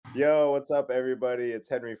Yo, what's up, everybody? It's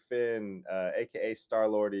Henry Finn, aka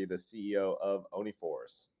Starlordy, the CEO of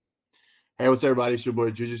OnlyForce. Hey, what's up, everybody? It's your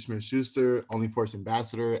boy Juju Smith-Schuster, OnlyForce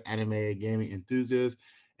ambassador, anime gaming enthusiast,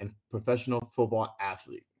 and professional football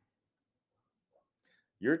athlete.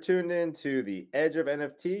 You're tuned in to The Edge of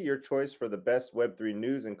NFT, your choice for the best Web3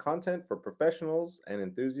 news and content for professionals and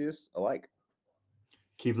enthusiasts alike.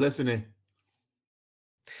 Keep listening.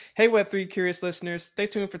 Hey, Web3 curious listeners, stay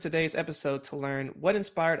tuned for today's episode to learn what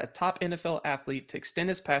inspired a top NFL athlete to extend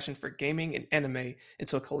his passion for gaming and anime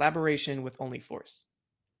into a collaboration with OnlyForce.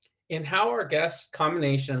 And how our guest's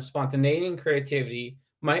combination of spontaneity and creativity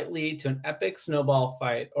might lead to an epic snowball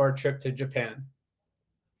fight or a trip to Japan.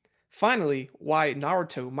 Finally, why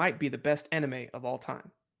Naruto might be the best anime of all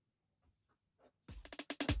time.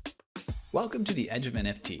 Welcome to The Edge of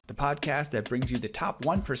NFT, the podcast that brings you the top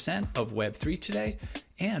 1% of Web3 today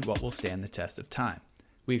and what will stand the test of time.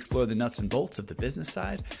 We explore the nuts and bolts of the business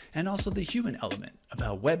side and also the human element of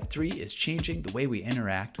how Web3 is changing the way we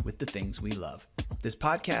interact with the things we love. This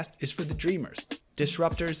podcast is for the dreamers,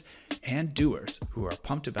 disruptors, and doers who are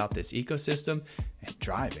pumped about this ecosystem and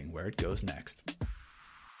driving where it goes next.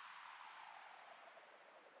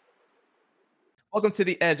 Welcome to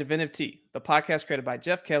The Edge of NFT, the podcast created by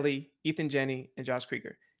Jeff Kelly, Ethan Jenny, and Josh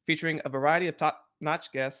Krieger, featuring a variety of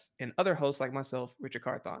top-notch guests and other hosts like myself, Richard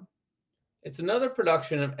Carthon. It's another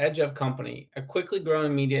production of Edge of Company, a quickly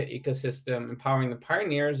growing media ecosystem empowering the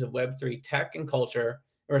pioneers of Web3 tech and culture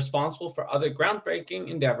and responsible for other groundbreaking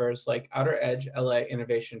endeavors like Outer Edge LA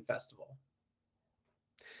Innovation Festival.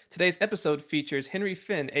 Today's episode features Henry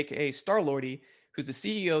Finn, aka Starlordy, who's the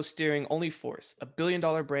CEO steering OnlyForce, a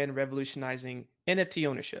billion-dollar brand revolutionizing NFT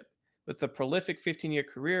ownership. With a prolific 15-year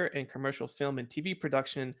career in commercial film and TV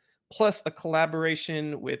production, plus a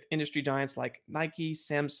collaboration with industry giants like Nike,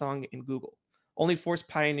 Samsung, and Google. OnlyForce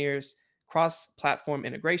pioneers cross-platform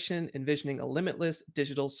integration, envisioning a limitless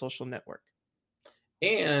digital social network.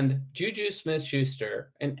 And Juju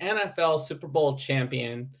Smith-Schuster, an NFL Super Bowl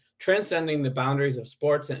champion, transcending the boundaries of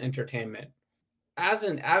sports and entertainment. As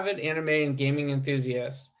an avid anime and gaming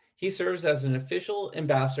enthusiast, he serves as an official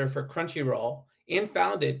ambassador for Crunchyroll and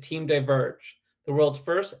founded Team Diverge, the world's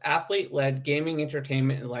first athlete-led gaming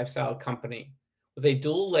entertainment and lifestyle company. With a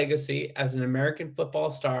dual legacy as an American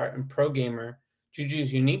football star and pro gamer,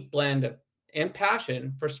 Juju's unique blend and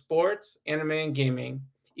passion for sports, anime, and gaming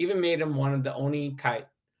even made him one of the Oni Kite.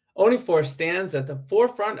 OnlyForce stands at the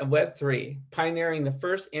forefront of Web3, pioneering the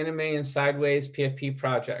first anime and sideways PFP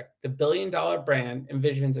project. The billion-dollar brand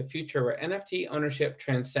envisions a future where NFT ownership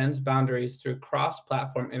transcends boundaries through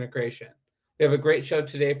cross-platform integration. We have a great show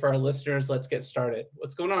today for our listeners. Let's get started.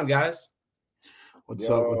 What's going on, guys? What's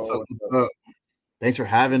up? What's up? Thanks for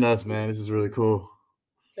having us, man. This is really cool.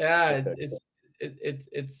 Yeah,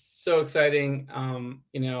 it's so exciting.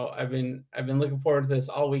 I've been looking forward to this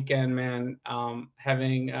all weekend, man.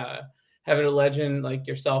 Having a legend like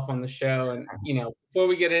yourself on the show, and before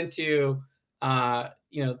we get into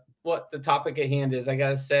what the topic at hand is, I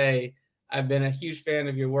gotta say I've been a huge fan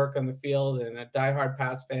of your work on the field and a diehard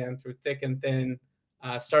Pats fan through thick and thin.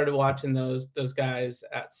 Started watching those guys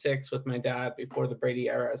at 6 with my dad before the Brady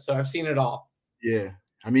era, so I've seen it all. Yeah,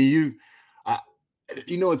 I mean,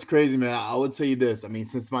 it's crazy, man. I would tell you this. I mean,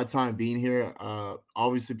 since my time being here,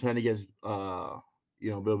 obviously playing against, Bill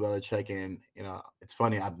Belichick, and it's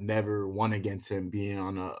funny. I've never won against him being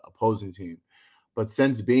on an opposing team, but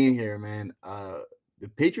since being here, man, the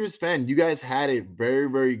Patriots fan, you guys had it very,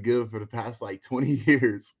 very good for the past 20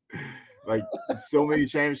 years. Like so many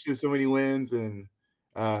championships, so many wins, and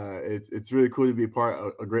it's really cool to be a part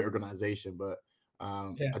of a great organization. But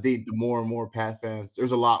I think the more and more Pats fans,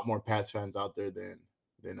 there's a lot more Pats fans out there than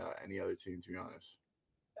any other team, to be honest.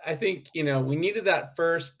 I think, we needed that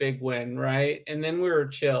first big win, right? And then we were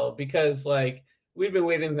chill because we've been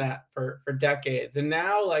waiting that for decades. And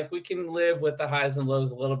now we can live with the highs and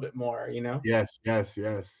lows a little bit more, Yes.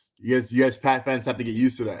 You guys Pat fans have to get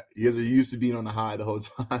used to that. You guys are used to being on the high the whole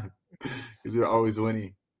time because you're always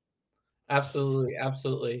winning.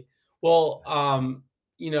 Absolutely. Well,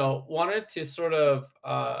 wanted to sort of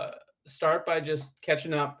start by just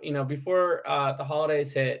catching up. Before the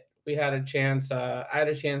holidays hit, we had a chance. I had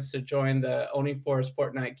a chance to join the OnlyForce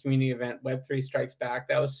Fortnite community event, Web3 Strikes Back.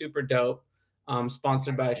 That was super dope.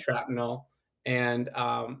 Sponsored by Shrapnel, and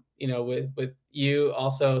with you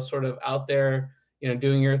also sort of out there,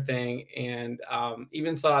 doing your thing, and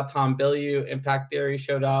even saw Tom Bilyeu, Impact Theory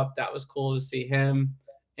showed up. That was cool to see him,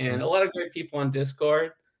 and a lot of great people on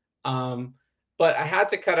Discord. But I had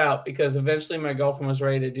to cut out because eventually my girlfriend was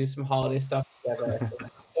ready to do some holiday stuff together.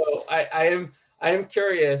 So I am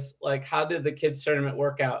curious, how did the kids tournament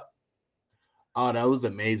work out? Oh, that was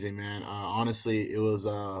amazing, man. Honestly, it was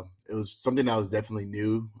something that was definitely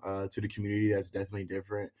new to the community. That's definitely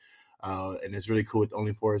different, and it's really cool with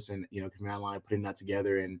Only Force and Command Line putting that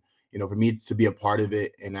together, and for me to be a part of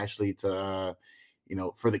it, and actually to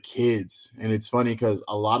for the kids. And it's funny because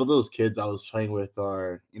a lot of those kids I was playing with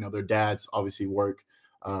are their dads obviously work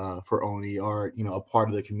for Oni, or a part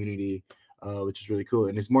of the community, which is really cool,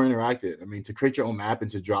 and it's more interactive. I mean, to create your own map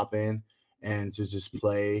and to drop in and to just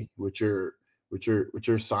play with your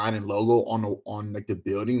sign and logo on like the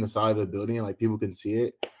building, the side of the building, and like people can see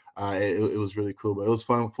it. It was really cool, but it was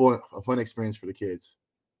a fun experience for the kids.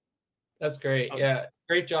 That's great. Yeah,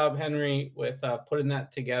 great job, Henry, with putting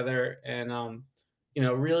that together, and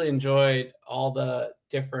really enjoyed all the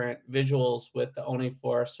different visuals with the Oni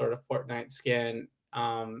Force sort of Fortnite skin.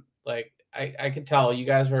 Like I could tell you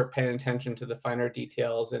guys were paying attention to the finer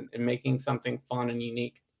details and making something fun and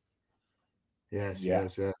unique. Yes, Yeah.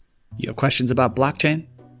 yes, yes. You have questions about blockchain?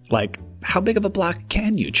 Like, how big of a block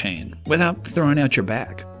can you chain without throwing out your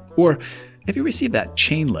bag? Or if you receive that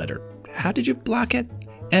chain letter, how did you block it?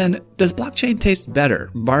 And does blockchain taste better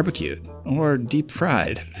barbecued or deep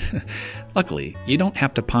fried? Luckily, you don't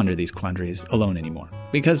have to ponder these quandaries alone anymore,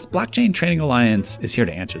 because Blockchain Training Alliance is here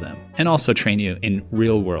to answer them and also train you in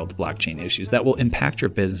real-world blockchain issues that will impact your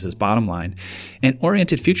business's bottom line and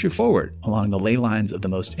orient it future forward along the ley lines of the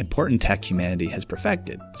most important tech humanity has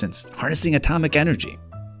perfected since harnessing atomic energy.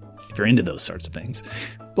 If you're into those sorts of things,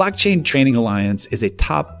 Blockchain Training Alliance is a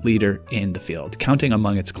top leader in the field, counting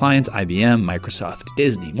among its clients IBM, Microsoft,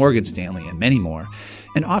 Disney, Morgan Stanley, and many more,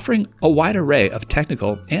 and offering a wide array of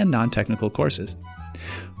technical and non-technical courses.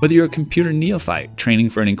 Whether you're a computer neophyte training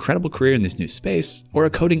for an incredible career in this new space, or a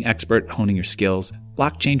coding expert honing your skills,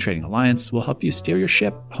 Blockchain Training Alliance will help you steer your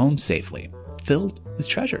ship home safely, filled with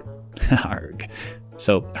treasure. Arg.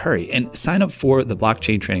 So hurry and sign up for the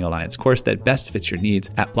Blockchain Training Alliance course that best fits your needs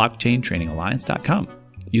at blockchaintrainingalliance.com.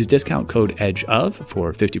 Use discount code EDGEOF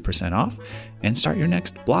for 50% off and start your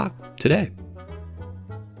next block today.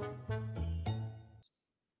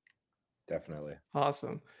 Definitely.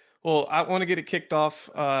 Awesome. Well, I want to get it kicked off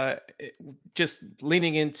just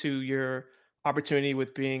leaning into your opportunity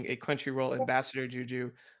with being a Crunchyroll ambassador,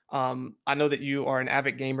 Juju. I know that you are an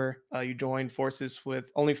avid gamer. You joined forces with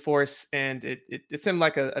Only Force, and it seemed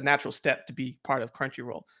like a natural step to be part of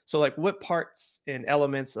Crunchyroll. So, like, what parts and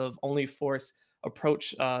elements of Only Force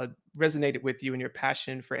approach resonated with you and your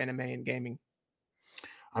passion for anime and gaming?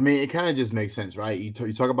 I mean, it kind of just makes sense, right? You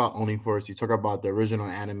talk about Owning Force, you talk about the original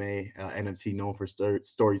anime NFT known for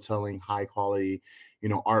storytelling, high quality,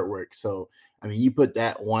 artwork. So, I mean, you put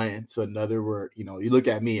that one into another where, you look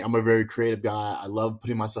at me, I'm a very creative guy. I love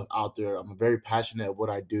putting myself out there. I'm very passionate at what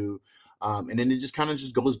I do. And then it just kind of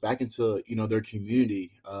just goes back into, their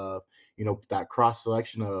community of, that cross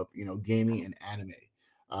selection of, gaming and anime.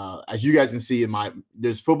 As you guys can see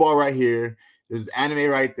there's football right here. There's anime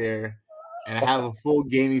right there, and I have a full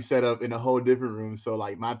gaming setup in a whole different room. So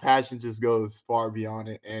like my passion just goes far beyond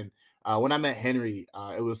it. And when I met Henry,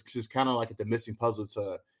 it was just kind of like the missing puzzle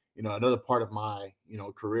to another part of my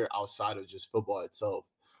career outside of just football itself,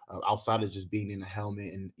 outside of just being in a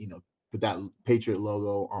helmet and put that Patriot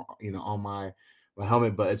logo on my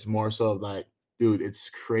helmet. But it's more so like, dude, it's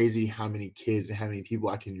crazy how many kids and how many people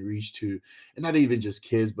I can reach to, and not even just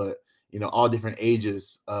kids, but all different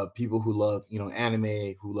ages of people who love,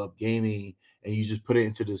 anime, who love gaming, and you just put it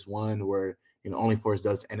into this one where, Only Force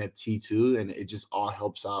does NFT too, and it just all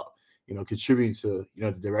helps out, contributing to,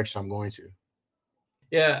 the direction I'm going to.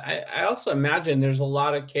 Yeah, I also imagine there's a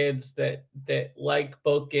lot of kids that like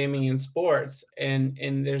both gaming and sports, and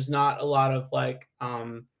there's not a lot of like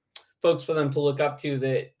folks for them to look up to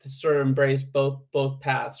that to sort of embrace both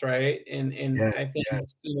paths, right? And Yeah, I think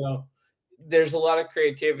yes. there's a lot of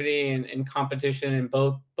creativity and competition in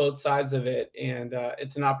both sides of it, and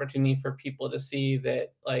it's an opportunity for people to see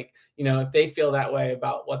that, like, if they feel that way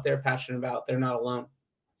about what they're passionate about, they're not alone.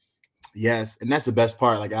 Yes, and that's the best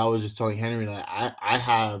part. Like I was just telling Henry, like I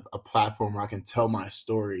have a platform where I can tell my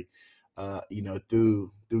story,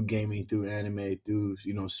 through gaming, through anime, through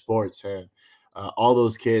sports, and all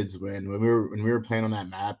those kids. When we were playing on that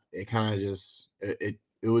map, it kind of just it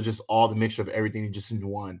was just all the mixture of everything just in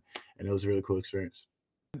one, and it was a really cool experience.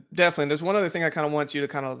 Definitely. There's one other thing I kind of want you to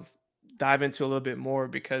kind of dive into a little bit more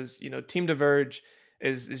because Team Diverge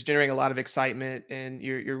is generating a lot of excitement, and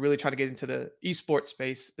you're really trying to get into the esports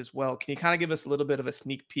space as well. Can you kind of give us a little bit of a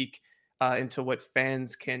sneak peek into what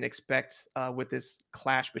fans can expect with this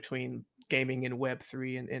clash between gaming and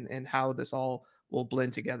Web3, and how this all will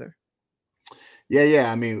blend together?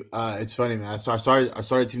 Yeah. I mean, it's funny, man. So I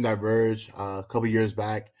started Team Diverge a couple years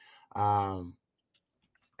back, um,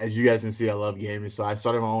 as you guys can see, I love gaming. So I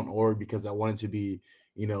started my own org because I wanted to be,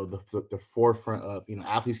 the forefront of,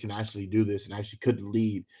 athletes can actually do this and actually could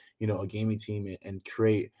lead, a gaming team and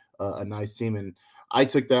create a nice team. And I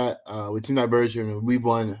took that with Team Diversion, and we've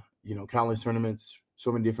won, countless tournaments,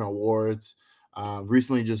 so many different awards.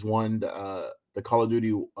 Recently just won the Call of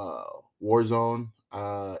Duty Warzone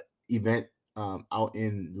event out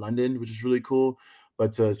in London, which is really cool.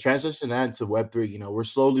 But to transition that into Web3, we're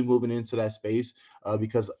slowly moving into that space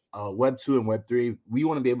because Web2 and Web3, we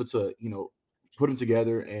want to be able to, put them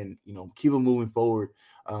together and, keep them moving forward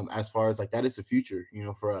as far as like that is the future,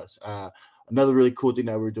 for us. Another really cool thing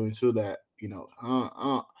that we're doing too that,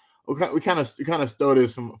 we kind of stole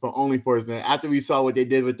this from OnlyForce, man. After we saw what they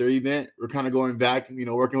did with their event, we're kind of going back,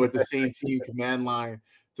 working with the same team command line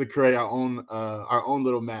to create our own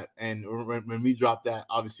little map. And when we drop that,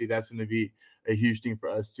 obviously that's going to be a huge thing for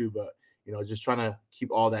us too. But just trying to keep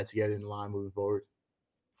all that together in line moving forward.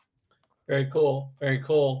 Very cool, very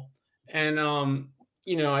cool. And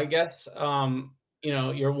I guess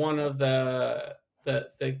you're one of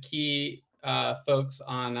the key folks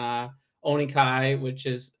on Onikai, which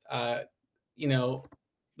is the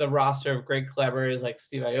roster of great collaborators like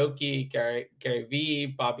Steve Aoki, Gary V,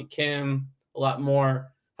 Bobby Kim, a lot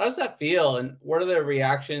more. How does that feel? And what are the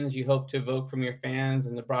reactions you hope to evoke from your fans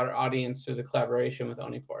and the broader audience through the collaboration with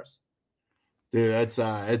OnlyForce? Dude, it's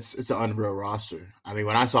an unreal roster. I mean,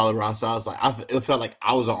 when I saw the roster, I was like, it felt like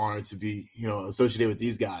I was honored to be, associated with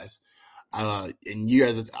these guys. And you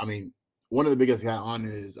guys, I mean, one of the biggest guy on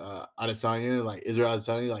it is Adesanya, like Israel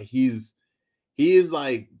Adesanya. Like he is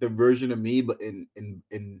like the version of me, but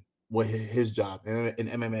in what his job in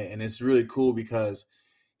MMA, and it's really cool because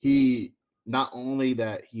he not only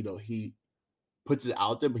that he puts it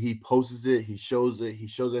out there, but he posts it, he shows it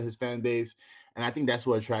his fan base, and I think that's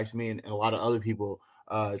what attracts me and a lot of other people,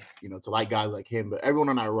 to like guys like him. But everyone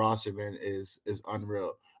on our roster, man, is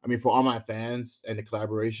unreal. I mean, for all my fans and the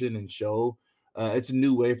collaboration and show, it's a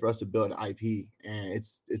new way for us to build an IP, and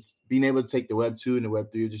it's being able to take the Web 2 and the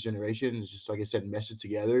Web 3 of this generation and just, like I said, mesh it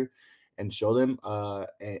together and show them.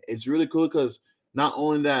 And it's really cool because not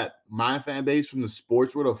only that, my fan base from the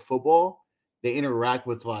sports world of football, they interact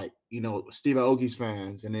with like, Steve Aoki's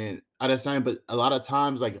fans and then Adesanya, but a lot of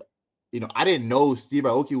times, like, I didn't know Steve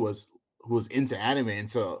Aoki was into anime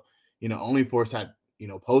until, OnlyForce had,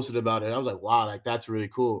 posted about it. I was like, wow, like that's really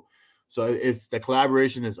cool. So it's the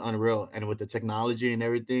collaboration is unreal. And with the technology and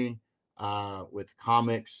everything, with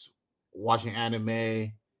comics, watching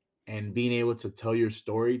anime, and being able to tell your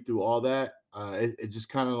story through all that, it just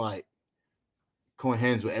kind of like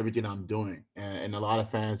coincides with everything I'm doing. And a lot of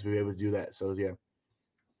fans will be able to do that. So yeah.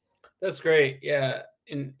 That's great. Yeah.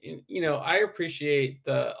 And I appreciate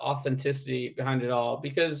the authenticity behind it all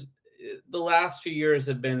because the last few years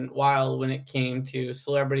have been wild when it came to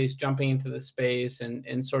celebrities jumping into the space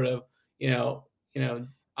and sort of,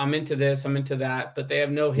 I'm into this, I'm into that, but they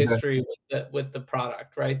have no history with the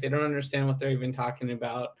product, right? They don't understand what they're even talking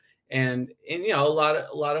about. And a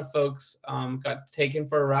lot of folks got taken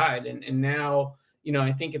for a ride. And now,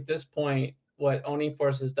 I think at this point, what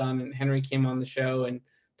OnlyForce has done, and Henry came on the show and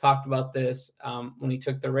talked about this when he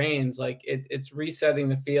took the reins, like it's resetting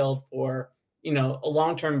the field for, a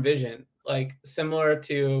long-term vision, like similar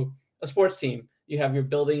to a sports team. You have your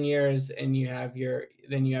building years and you have your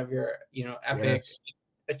epic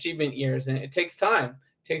achievement years, and it takes time.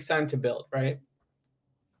 It takes time to build, right?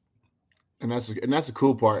 And that's the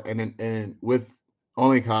cool part. And with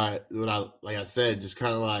Onlykai, like I said, just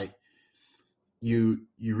kind of like you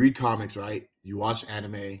read comics, right? You watch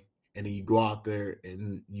anime, and then you go out there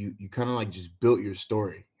and you kind of like just build your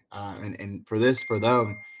story. And for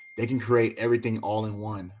them, they can create everything all in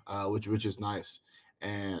one, which is nice.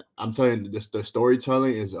 And I'm telling you, the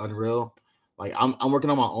storytelling is unreal. Like I'm working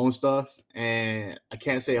on my own stuff, and I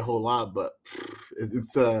can't say a whole lot, but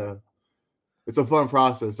it's a fun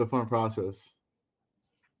process. It's a fun process.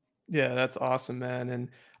 Yeah, that's awesome, man. And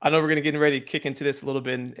I know we're going to get ready to kick into this a little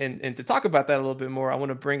bit and to talk about that a little bit more. I want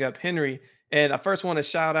to bring up Henry. And I first want to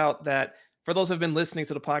shout out that for those who have been listening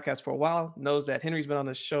to the podcast for a while, knows that Henry's been on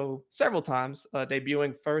the show several times,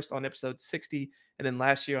 debuting first on episode 60 and then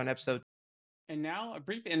last year on episode. And now a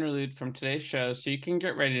brief interlude from today's show so you can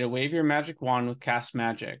get ready to wave your magic wand with Cast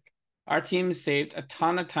Magic. Our team has saved a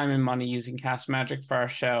ton of time and money using Cast Magic for our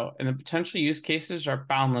show, and the potential use cases are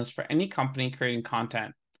boundless for any company creating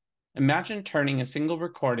content. Imagine turning a single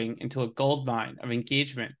recording into a goldmine of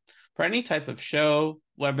engagement for any type of show,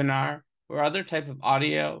 webinar, or other type of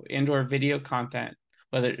audio and/or video content,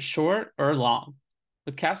 whether it's short or long.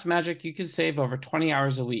 With Cast Magic, you can save over 20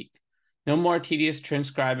 hours a week. No more tedious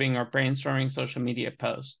transcribing or brainstorming social media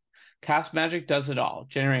posts. Cast Magic does it all,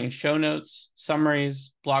 generating show notes,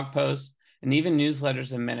 summaries, blog posts, and even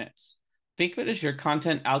newsletters in minutes. Think of it as your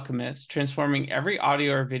content alchemist, transforming every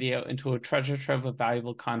audio or video into a treasure trove of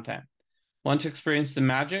valuable content. Want to experience the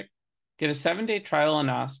magic? Get a 7-day trial on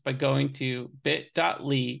us by going to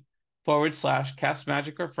bit.ly/Cast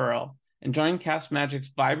Magic referral and join Cast Magic's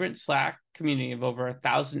vibrant Slack community of over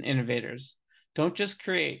 1,000 innovators. Don't just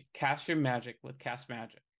create, cast your magic with Cast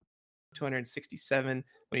Magic. 267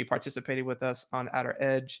 when you participated with us on Outer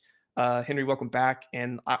Edge. Henry, welcome back.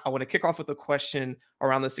 And I want to kick off with a question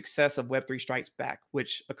around the success of Web3 Strikes Back,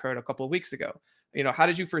 which occurred a couple of weeks ago. How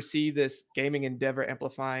did you foresee this gaming endeavor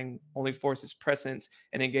amplifying Only Force's presence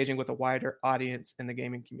and engaging with a wider audience in the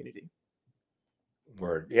gaming community?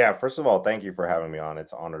 Word. Yeah, first of all, thank you for having me on.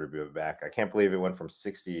 It's an honor to be back. I can't believe it went from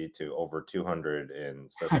 60 to over 200 in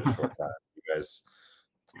such a short time. You guys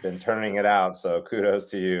been turning it out, so kudos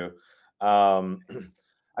to you.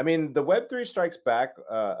 I mean, the Web3 Strikes Back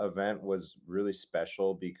event was really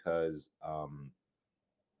special because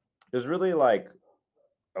there's really like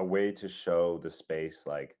a way to show the space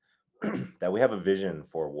like that we have a vision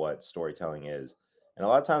for what storytelling is. And a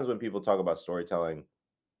lot of times when people talk about storytelling,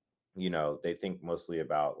 they think mostly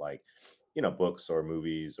about like, books or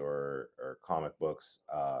movies or comic books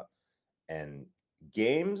and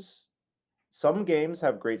games. Some games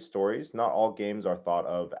have great stories. Not all games are thought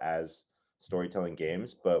of as storytelling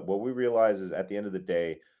games, but what we realize is at the end of the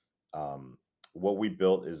day, what we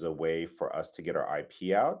built is a way for us to get our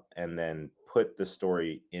IP out and then put the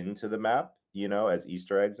story into the map, as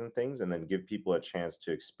Easter eggs and things, and then give people a chance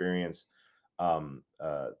to experience,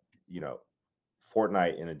 you know,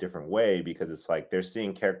 Fortnite in a different way, because it's like they're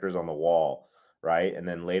seeing characters on the wall, right? And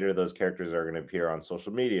then later those characters are going to appear on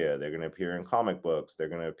social media. They're going to appear in comic books. They're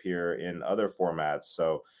going to appear in other formats.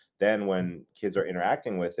 So then when kids are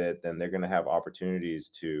interacting with it, then they're going to have opportunities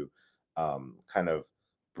to kind of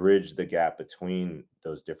bridge the gap between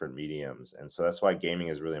those different mediums. And so that's why gaming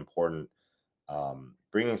is really important.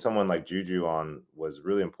 Bringing someone like Juju on was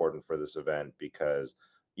really important for this event because,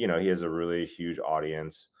 he has a really huge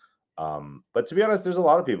audience. But to be honest, there's a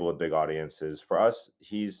lot of people with big audiences. For us,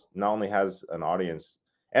 he's not only has an audience,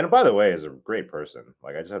 and by the way, is a great person.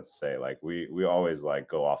 Like, I just have to say, like, we always like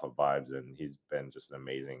go off of vibes, and he's been just an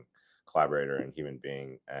amazing collaborator and human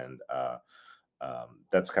being. And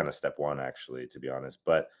that's kind of step one, actually, to be honest.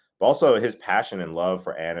 But also his passion and love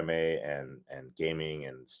for anime and gaming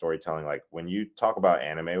and storytelling. Like, when you talk about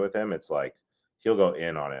anime with him, it's like he'll go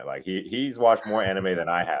in on it. Like he's watched more anime than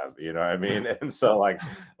I have, you know what I mean? And so like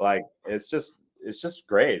it's just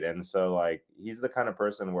great. And so like he's the kind of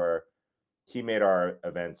person where he made our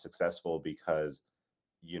event successful because,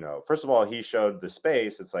 first of all, he showed the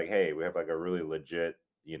space. It's like, hey, we have like a really legit,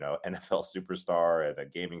 NFL superstar and a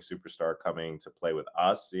gaming superstar coming to play with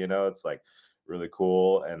us, it's like really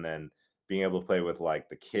cool. And then being able to play with like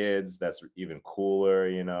the kids, that's even cooler,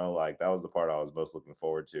 like that was the part I was most looking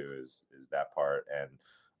forward to is that part.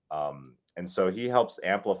 And so he helps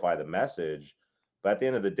amplify the message, but at the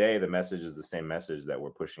end of the day, the message is the same message that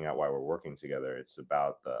we're pushing out while we're working together. It's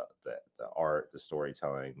about the art, the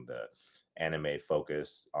storytelling, the anime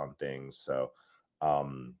focus on things. So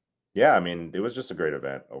yeah, I mean, it was just a great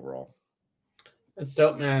event overall. That's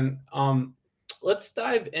dope, man. Let's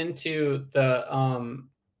dive into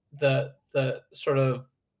the sort of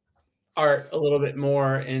art a little bit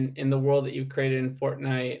more in the world that you've created in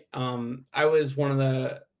Fortnite. I was one of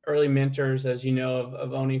the early mentors, as you know,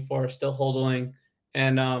 of Oni for still holding,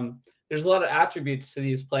 and there's a lot of attributes to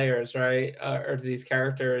these players, right, or to these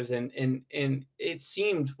characters, and it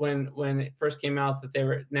seemed when it first came out that they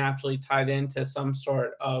were naturally tied into some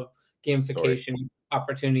sort of gamification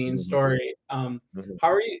opportunity and story. How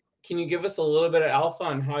are you? Can you give us a little bit of alpha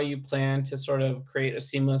on how you plan to sort of create a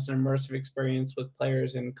seamless and immersive experience with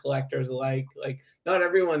players and collectors alike? Like, not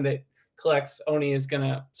everyone that collects Oni is going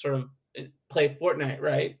to sort of play Fortnite,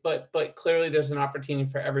 right? But clearly there's an opportunity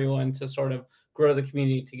for everyone to sort of grow the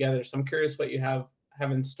community together. So I'm curious what you have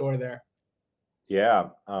in store there. Yeah.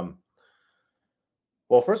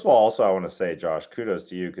 Well, first of all, also I want to say, Josh, kudos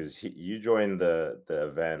to you because you joined the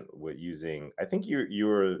event with using, I think you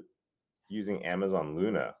were using Amazon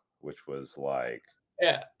Luna, which was like,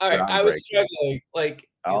 yeah, all right. I was struggling.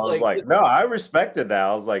 I was like, no, I respected that.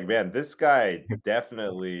 I was like, man, this guy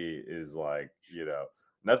definitely is like,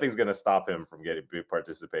 nothing's gonna stop him from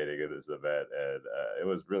participating in this event, and it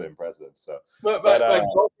was really impressive. So, but my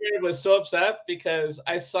girlfriend was so upset because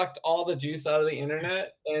I sucked all the juice out of the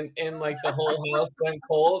internet, and like the whole house went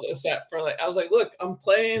cold. Except for I was like, look, I'm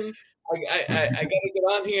playing. I gotta get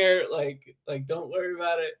on here. Like, don't worry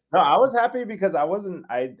about it. No, I was happy because I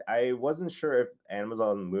wasn't sure if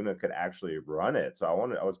Amazon Luna could actually run it. So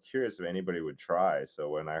I was curious if anybody would try. So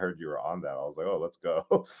when I heard you were on that, I was like, oh, let's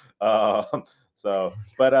go.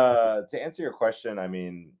 But to answer your question, I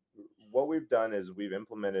mean, what we've done is we've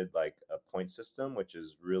implemented like a point system, which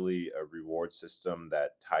is really a reward system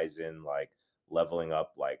that ties in like leveling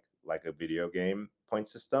up like a video game point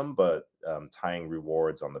system, but tying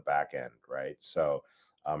rewards on the back end, right? So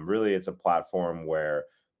really it's a platform where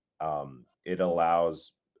it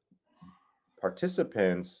allows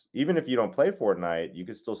participants, even if you don't play Fortnite, you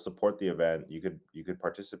could still support the event. You could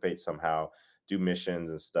participate somehow, do missions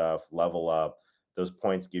and stuff, level up. Those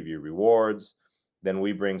points give you rewards. Then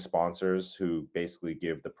we bring sponsors who basically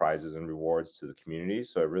give the prizes and rewards to the community.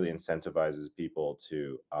 So it really incentivizes people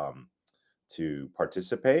to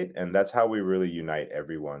participate, and that's how we really unite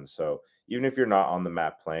everyone. So even if you're not on the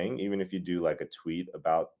map playing, even if you do like a tweet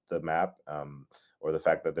about the map, or the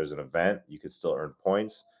fact that there's an event, you could still earn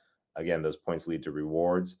points. Again, those points lead to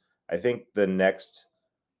rewards. I think the next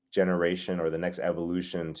generation or the next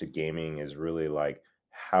evolution to gaming is really like,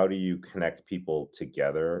 how do you connect people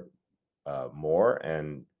together more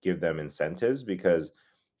and give them incentives? Because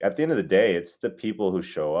at the end of the day, it's the people who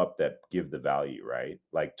show up that give the value, right?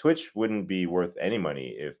 Like Twitch wouldn't be worth any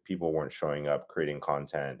money if people weren't showing up creating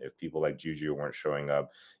content, if people like Juju weren't showing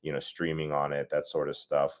up, streaming on it, that sort of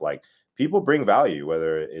stuff. Like, people bring value,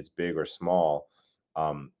 whether it's big or small.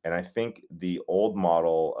 And I think the old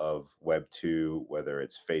model of Web 2, whether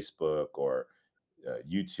it's Facebook or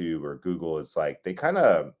YouTube or Google, it's like they kind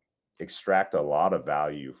of extract a lot of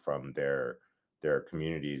value from their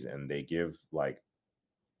communities, and they give like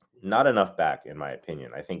not enough back, in my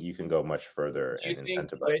opinion. I think you can go much further Do you and think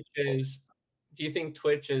incentivize Twitch people. is? Do you think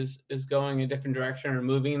Twitch is going a different direction or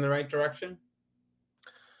moving in the right direction?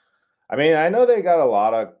 I mean, I know they got a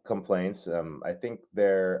lot of complaints. I think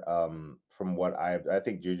they're from what I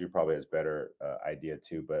think Juju probably has better idea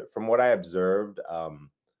too, but from what I observed,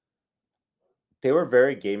 they were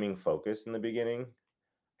very gaming focused in the beginning.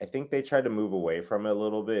 I think they tried to move away from it a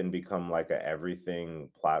little bit and become like a everything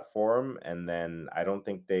platform. And then I don't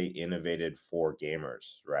think they innovated for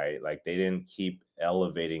gamers, right? Like, they didn't keep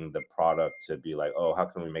elevating the product to be like, oh, how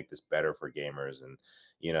can we make this better for gamers? And,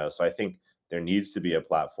 so I think there needs to be a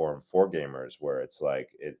platform for gamers where it's like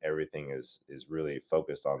everything is really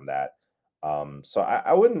focused on that. So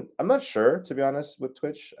I'm not sure, to be honest, with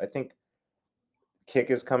Twitch. I think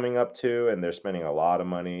Kick is coming up too, and they're spending a lot of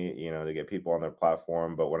money, to get people on their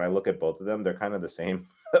platform. But when I look at both of them, they're kind of the same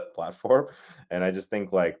platform, and I just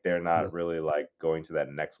think like they're Yeah. not really like going to that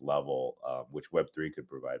next level, which Web3 could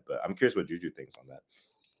provide. But I'm curious what Juju thinks on that.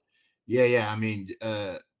 Yeah. I mean,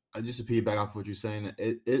 just to piggyback off what you're saying,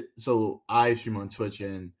 so I stream on Twitch,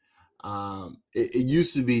 and it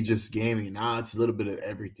used to be just gaming. Now it's a little bit of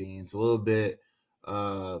everything. It's a little bit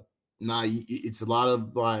now it's a lot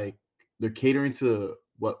of like they're catering to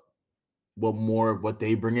what more of what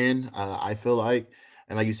they bring in. I feel like,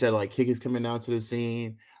 and like you said, like Kick is coming down to the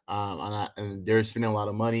scene, and they're spending a lot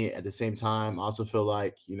of money at the same time. I also feel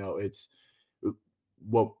like it's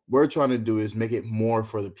what we're trying to do is make it more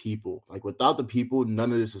for the people. Like, without the people,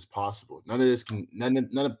 none of this is possible. None of this can none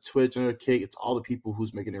of Twitch, none of Kick. It's all the people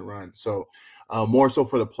who's making it run. So more so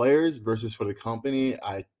for the players versus for the company.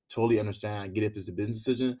 I totally understand. I get it if it's a business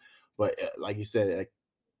decision, but like you said, like,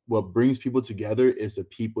 what brings people together is the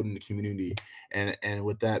people in the community. And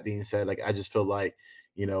with that being said, like, I just feel like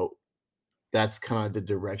that's kind of the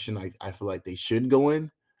direction I feel like they should go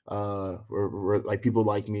in. Or like people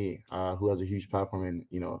like me, who has a huge platform,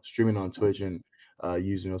 and streaming on Twitch and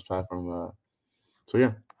using those platforms. So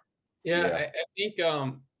yeah. Yeah, Yeah. I think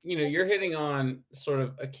you're hitting on sort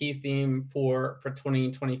of a key theme for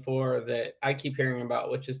 2024 that I keep hearing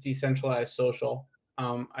about, which is decentralized social.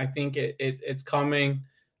 I think it's coming.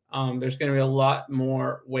 There's going to be a lot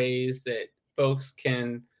more ways that folks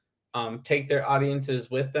can take their audiences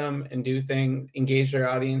with them and do things, engage their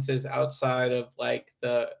audiences outside of like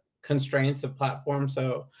the constraints of platforms.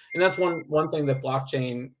 So, and that's one thing that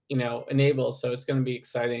blockchain enables. So it's going to be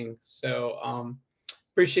exciting. So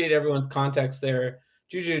appreciate everyone's context there.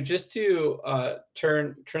 Juju, just to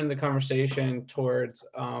turn the conversation towards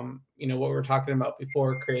what we were talking about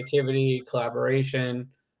before, creativity, collaboration.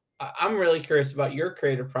 I'm really curious about your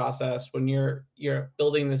creative process when you're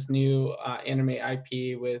building this new anime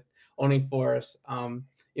IP with Oniforce.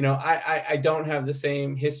 I don't have the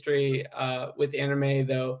same history with anime,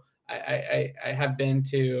 though. I have been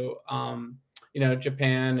to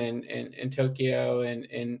Japan and Tokyo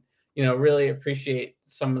and really appreciate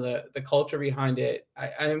some of the culture behind it.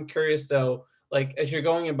 I am curious though, like as you're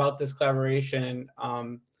going about this collaboration,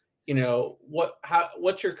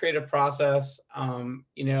 what's your creative process?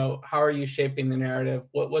 How are you shaping the narrative?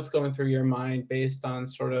 What's going through your mind based on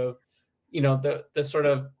sort of, the sort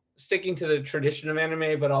of sticking to the tradition of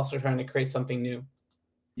anime, but also trying to create something new?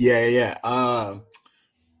 Yeah.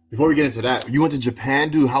 Before we get into that, you went to Japan,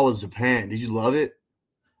 dude. How was Japan? Did you love it?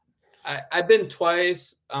 I've been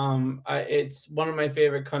twice. It's one of my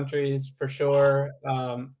favorite countries for sure.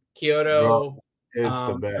 Kyoto, Bro, it's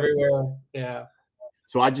the best. everywhere. Yeah.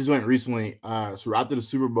 So I just went recently. So after the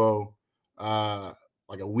Super Bowl,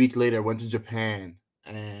 like a week later, I went to Japan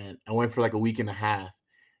and I went for like a week and a half.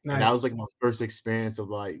 Nice. And that was like my first experience of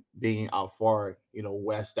like being out far,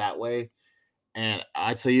 west that way. And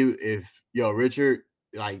I tell you, Richard,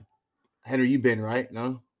 like Henry, you've been, right?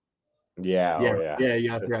 No? Yeah. Yeah. Oh, yeah.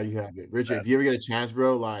 Yeah. I forgot you have it. Richard, if you ever get a chance,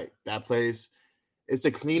 bro, like that place, it's the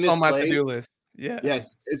It's cleanest on my place. to-do list. Yeah.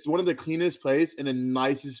 Yes, it's one of the cleanest place and the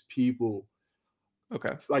nicest people.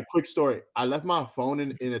 Okay. Like, quick story. I left my phone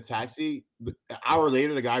in a taxi. An hour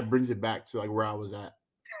later, the guy brings it back to like where I was at.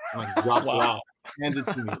 Like drops it off, hands it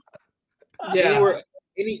to me. Yeah.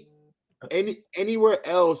 Anywhere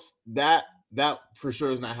else, that for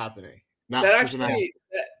sure is not happening. That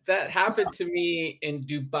happened to me in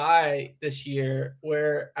Dubai this year,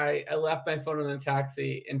 where I left my phone in the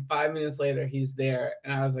taxi, and 5 minutes later he's there,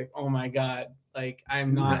 and I was like, "Oh my god!" Like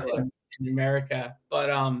I'm not in America, but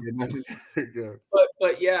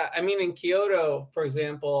yeah, I mean, in Kyoto, for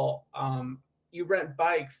example, you rent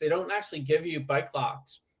bikes. They don't actually give you bike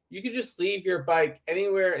locks. You could just leave your bike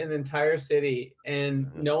anywhere in the entire city, and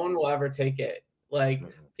no one will ever take it. Like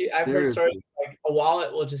I've heard stories like a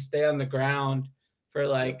wallet will just stay on the ground for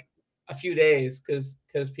like a few days because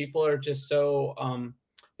people are just so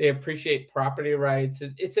they appreciate property rights.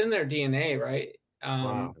 It's in their DNA, right?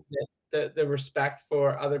 Wow. The respect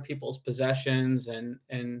for other people's possessions and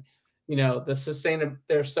they're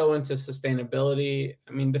so into sustainability.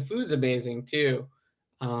 I mean, the food's amazing too.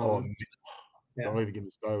 Don't even get me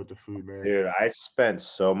started with the food, man. Dude, I spent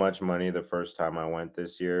so much money the first time I went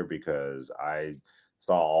this year because I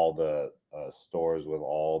saw all the stores with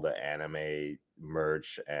all the anime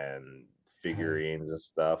merch and figurines and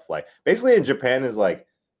stuff. Like basically in Japan is like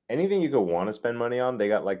anything you could want to spend money on, they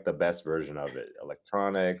got like the best version of it.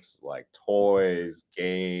 Electronics, like toys,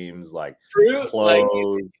 games, like fruit, clothes. like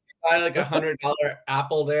you buy like $100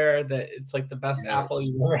 apple there that it's like the best apple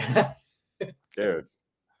you've ever had. Dude.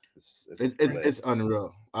 It's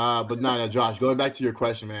unreal. But no, Josh, going back to your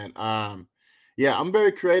question, man. Yeah, I'm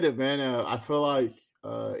very creative, man. I feel like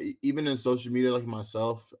even in social media, like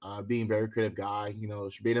myself, being a very creative guy,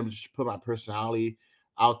 being able to put my personality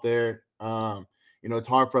out there. It's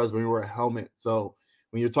hard for us when we wear a helmet. So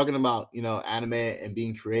when you're talking about, anime and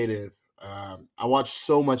being creative, I watch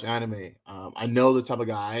so much anime. I know the type of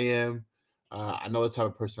guy I am. I know the type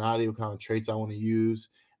of personality, what kind of traits I want to use.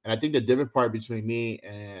 And I think the different part between me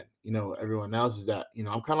and, everyone else is that,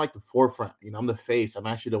 I'm kind of like the forefront, I'm the face. I'm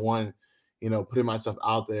actually the one, putting myself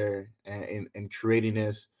out there and creating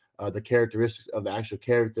this, the characteristics of the actual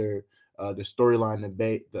character, the storyline,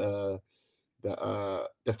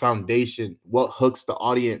 the foundation, what hooks the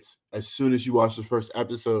audience as soon as you watch the first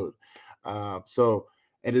episode. And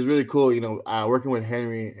it's really cool, working with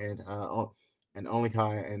Henry and Only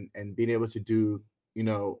Kai and being able to do,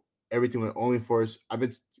 everything with Only Force.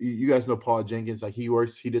 You guys know Paul Jenkins, like he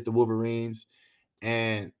did the Wolverines,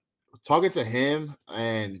 and talking to him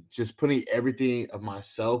and just putting everything of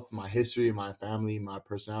myself, my history, my family, my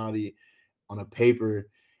personality on a paper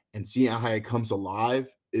and seeing how it comes alive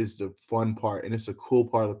is the fun part. And it's a cool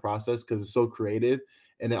part of the process because it's so creative.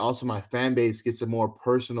 And then also my fan base gets a more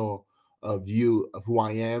personal view of who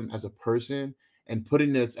I am as a person, and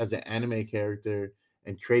putting this as an anime character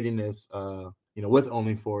and creating this, with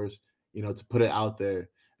Only Force, to put it out there.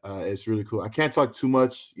 It's really cool. I can't talk too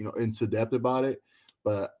much, into depth about it,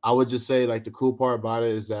 but I would just say like the cool part about it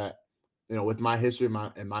is that, with my history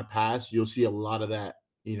and my past, you'll see a lot of that,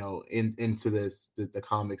 into this, the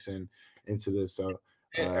comics and into this. So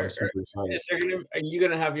I'm super excited. Are you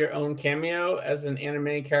gonna have your own cameo as an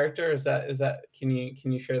anime character? Is that can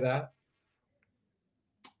you share that?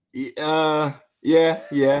 Yeah.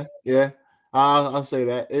 I'll say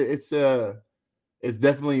that it's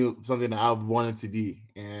definitely something that I've wanted to be,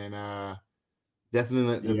 and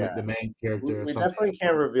definitely the main character. We definitely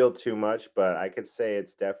can't reveal too much, but I could say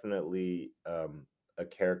it's definitely a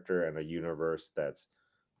character and a universe that's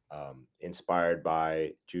inspired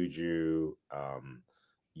by Juju.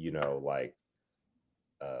 Like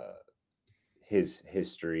his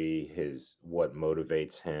history, what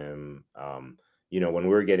motivates him. When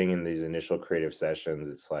we're getting in these initial creative sessions,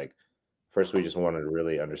 it's like first we just wanted to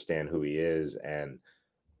really understand who he is, and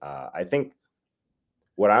I think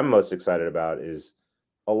what I'm most excited about is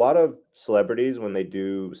a lot of celebrities when they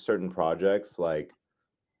do certain projects, like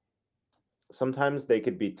sometimes they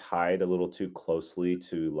could be tied a little too closely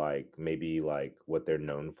to like maybe like what they're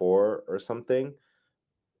known for or something.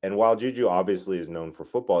 And while Juju obviously is known for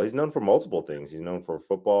football, he's known for multiple things. He's known for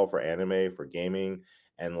football, for anime, for gaming,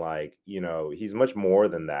 and like, he's much more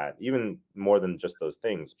than that, even more than just those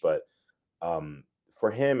things. But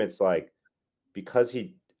for him, it's like because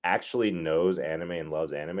he actually knows anime and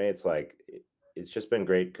loves anime, it's like it's just been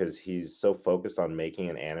great because he's so focused on making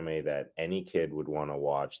an anime that any kid would want to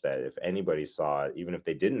watch, that if anybody saw it, even if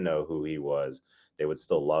they didn't know who he was, they would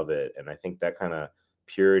still love it. And I think that kind of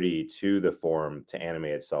purity to the form, to anime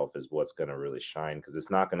itself, is what's going to really shine, because it's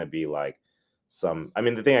not going to be like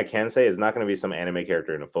the thing I can say is not going to be some anime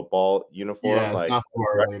character in a football uniform, Yeah, it's like not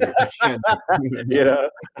for related. I can't. you know.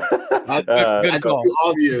 Good That's call. too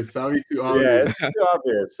obvious. That'd be too Yeah, obvious. it's too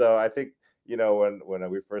obvious. So I think, when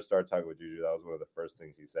we first started talking with Juju, that was one of the first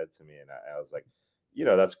things he said to me, and I was like,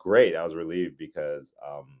 that's great. I was relieved because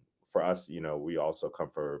for us, we also come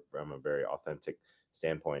from a very authentic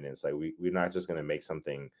standpoint, and it's like we're not just going to make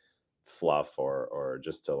something fluff or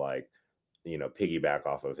just to like piggyback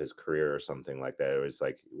off of his career or something like that. It was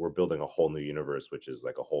like we're building a whole new universe, which is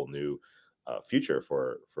like a whole new future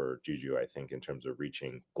for Juju, I think, in terms of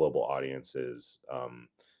reaching global audiences.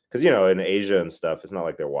 Because in Asia and stuff, it's not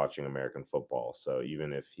like they're watching American football. So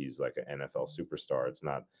even if he's like an NFL superstar, it's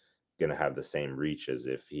not gonna have the same reach as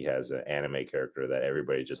if he has an anime character that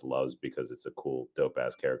everybody just loves because it's a cool, dope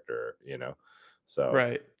ass character. So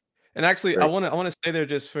Right. And actually, I very. want to I want to stay there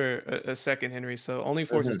just for a second, Henry. So, Only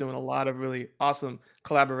Force is Mhm. doing a lot of really awesome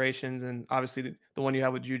collaborations, and obviously, the one you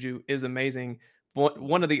have with Juju is amazing.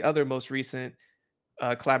 One of the other most recent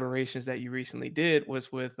collaborations that you recently did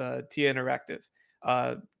was with Tia Interactive.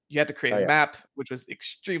 Uh, you had to create Oh a yeah. map, which was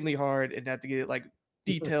extremely hard, and had to get it like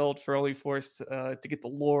detailed for Only Force to get the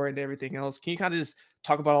lore and everything else. Can you kind of just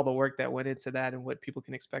talk about all the work that went into that and what people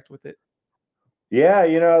can expect with it? Yeah,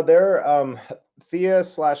 they're Thea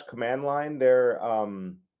slash Command Line. They're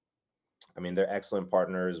excellent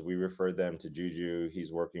partners. We referred them to Juju.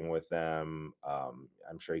 He's working with them.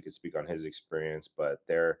 I'm sure he could speak on his experience, but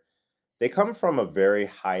they come from a very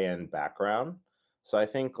high end background. So I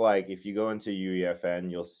think like if you go into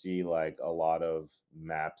UEFN, you'll see like a lot of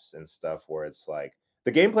maps and stuff where it's like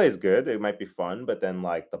the gameplay is good. It might be fun, but then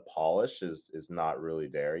like the polish is not really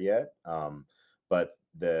there yet. But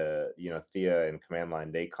Thea and Command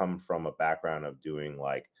Line, they come from a background of doing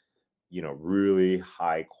like really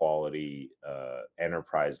high quality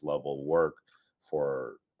enterprise level work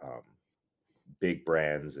for big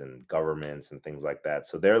brands and governments and things like that.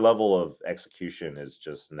 So their level of execution is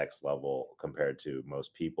just next level compared to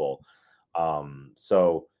most people.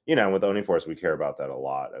 So with Uniforce, we care about that a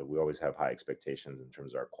lot. We always have high expectations in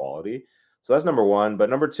terms of our quality. So that's number one. But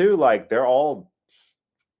number two, like they're all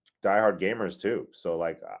diehard gamers too. So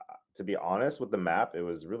like to be honest with the map, it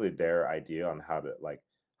was really their idea on how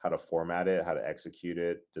to format it, how to execute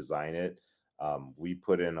it, design it. We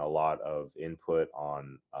put in a lot of input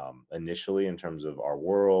on initially in terms of our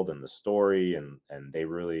world and the story, and they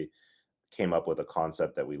really came up with a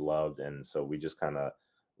concept that we loved, and so we just kind of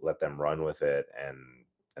let them run with it,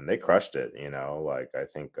 and they crushed it. Like I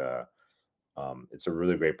think it's a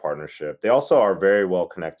really great partnership. They also are very well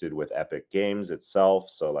connected with Epic Games itself.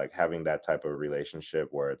 So like having that type of relationship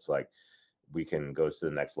where it's like we can go to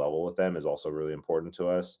the next level with them is also really important to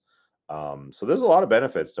us. So there's a lot of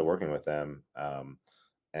benefits to working with them.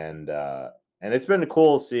 And it's been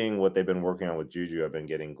cool seeing what they've been working on with Juju. I've been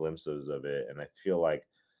getting glimpses of it, and I feel like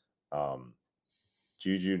um,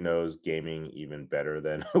 Juju knows gaming even better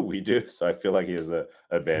than we do. So I feel like he has an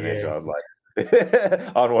advantage Yeah. on like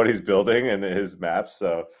on what he's building and his maps.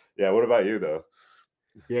 So yeah, what about you though?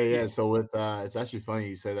 Yeah. So with it's actually funny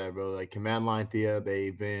you say that, bro. Like Command Line Thea,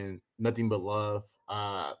 they've been nothing but love.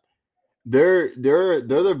 They're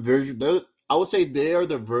the version. I would say they are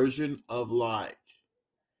the version of like,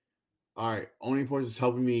 all right, Only Force is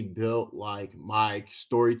helping me build like my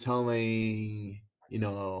storytelling,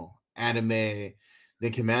 anime.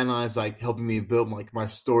 Then Command Line is like helping me build like my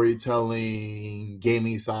storytelling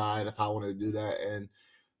gaming side if I want to do that. And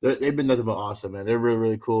they've been nothing but awesome, man. They're really,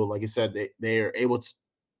 really cool. Like you said, they are able to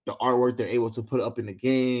the artwork they're able to put up in the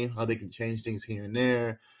game, how they can change things here and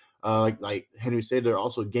there. Like Henry said, they're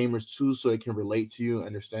also gamers too, so they can relate to you,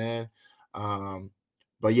 understand. Um,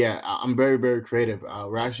 but yeah, I'm very, very creative.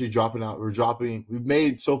 We're actually dropping out. We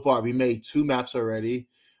made 2 maps already.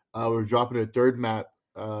 We're dropping a 3rd map,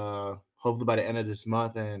 hopefully by the end of this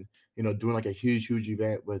month. And, doing like a huge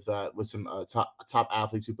event with some top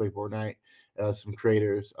athletes who play Fortnite, some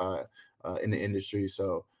creators in the industry.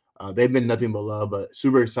 So they've been nothing but love, but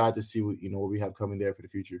super excited to see what we have coming there for the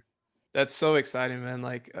future. That's so exciting, man.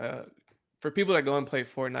 Like, for people that go and play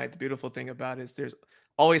Fortnite, the beautiful thing about it is there's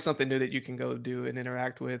always something new that you can go do and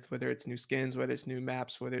interact with, whether it's new skins, whether it's new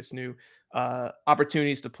maps, whether it's new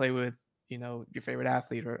opportunities to play with, your favorite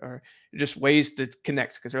athlete, or just ways to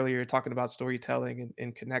connect. Because earlier you're talking about storytelling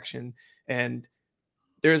and connection, and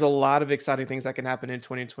there's a lot of exciting things that can happen in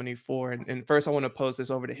 2024. And first, I want to pose this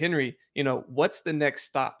over to Henry. What's the next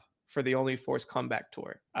stop for the Only Force comeback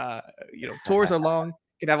tour? Tours are long,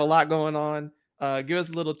 can have a lot going on. Give us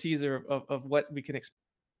a little teaser of what we can expect.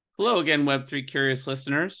 Hello again, Web3 curious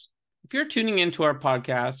listeners. If you're tuning into our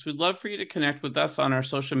podcast, we'd love for you to connect with us on our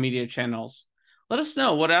social media channels. Let us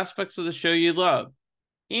know what aspects of the show you love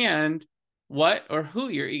and what or who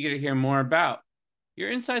you're eager to hear more about.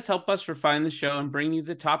 Your insights help us refine the show and bring you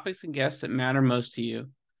the topics and guests that matter most to you.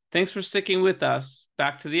 Thanks for sticking with us.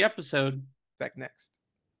 Back to the episode. Back next.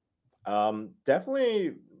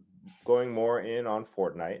 Definitely going more in on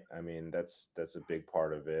Fortnite. I mean, that's a big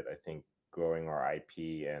part of it. I think growing our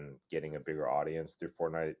IP and getting a bigger audience through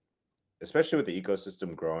Fortnite, especially with the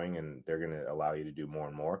ecosystem growing, and they're going to allow you to do more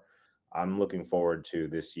and more. I'm looking forward to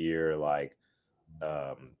this year, like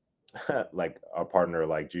like a partner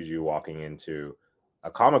like Juju walking into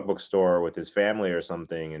a comic book store with his family or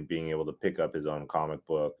something and being able to pick up his own comic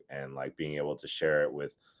book and like being able to share it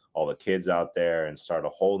with all the kids out there and start a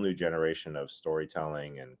whole new generation of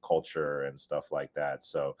storytelling and culture and stuff like that.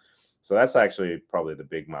 So that's actually probably the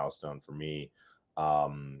big milestone for me.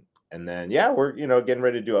 And then yeah, we're getting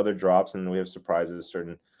ready to do other drops, and we have surprises,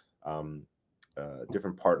 certain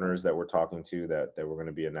different partners that we're talking to that we're going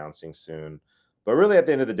to be announcing soon. But really, at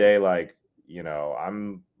the end of the day, like,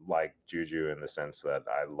 I'm like Juju in the sense that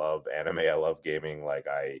I love anime, I love gaming. Like,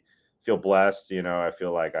 I feel blessed. I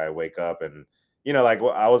feel like I wake up and like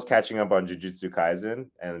I was catching up on Jujutsu Kaisen,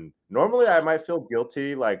 and normally I might feel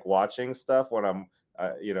guilty like watching stuff when I'm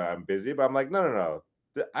busy, but I'm like, no.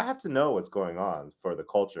 I have to know what's going on for the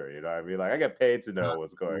culture. You know what I mean? Like, I get paid to know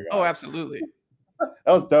what's going Oh, on. absolutely.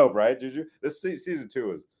 That was dope, right? Juju? This season 2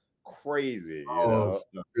 was crazy. Oh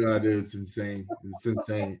God, it's insane. It's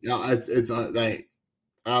insane. It's like,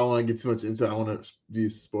 I don't want to get too much into it. I don't want to be a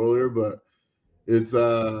spoiler, but it's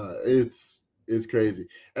crazy.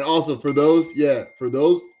 And also for those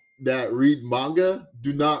that read manga,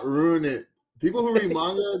 do not ruin it. People who read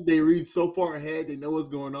manga, they read so far ahead, they know what's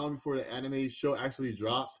going on before the anime show actually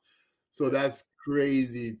drops. So that's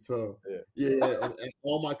crazy. So yeah, and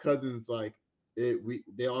all my cousins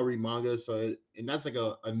they all read manga. So and that's like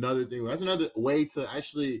another thing. That's another way to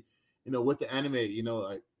actually, with the anime,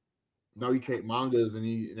 like, now you create mangas, and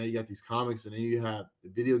now you got these comics, and then you have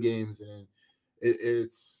the video games, and then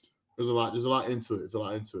there's a lot into it. There's a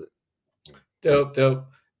lot into it. Dope.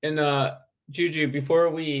 And Juju,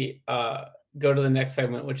 before we go to the next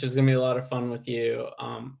segment, which is gonna be a lot of fun with you,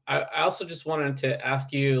 I also just wanted to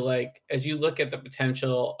ask you, like, as you look at the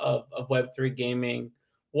potential of Web3 gaming,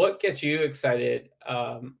 what gets you excited?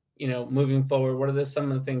 Moving forward, what are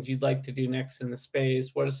some of the things you'd like to do next in the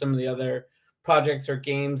space? What are some of the other projects or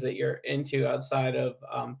games that you're into outside of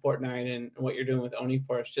Fortnite and what you're doing with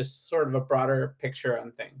OniForce? Just sort of a broader picture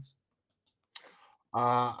on things.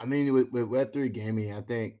 I mean, with Web3 gaming, I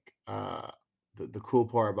think the cool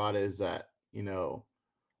part about it is that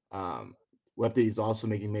Web3 is also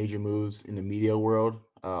making major moves in the media world,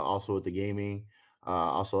 also with the gaming.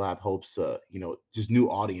 Also have hopes, just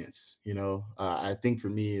new audience. I think for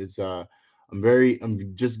me is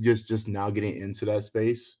I'm just now getting into that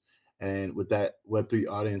space, and with that Web3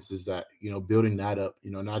 audience is that building that up,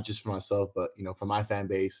 not just for myself, but for my fan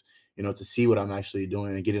base, to see what I'm actually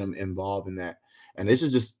doing and getting them involved in that. And this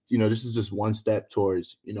is just one step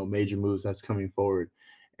towards major moves that's coming forward,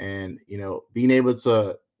 and being able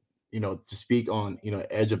to to speak on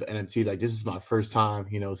edge of NFT. Like, this is my first time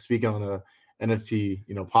speaking on a NFT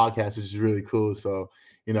podcast, which is really cool. So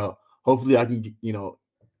hopefully I can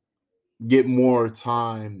get more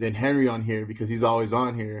time than Henry on here, because he's always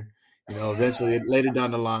on here. Eventually later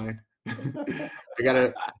down the line, I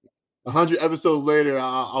got 100 episodes later,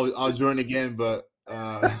 I'll join again. But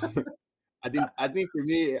I think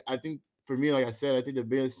for me, like I said, I think the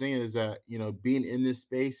biggest thing is that being in this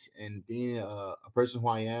space and being a person who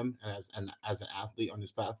I am, and as an athlete on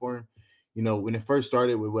this platform, when it first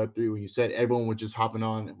started with Web3, when you said everyone was just hopping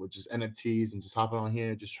on with just NFTs and just hopping on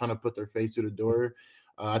here, just trying to put their face through the door.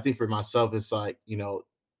 I think for myself, it's like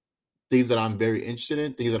things that I'm very interested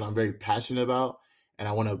in, things that I'm very passionate about, and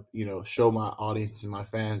I want to show my audience and my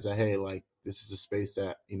fans that, hey, like, this is a space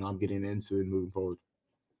that I'm getting into and moving forward.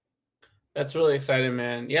 That's really exciting,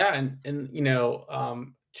 man. Yeah, and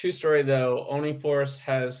true story though, Only Force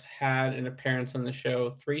has had an appearance on the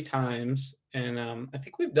show 3 times, and I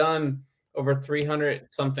think we've done over 300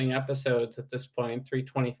 something episodes at this point,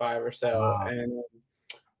 325 or so. And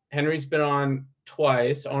Henry's been on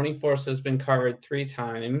twice. Only Force has been covered 3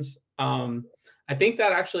 times. I think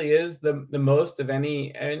that actually is the most of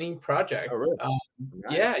any project. Oh, really?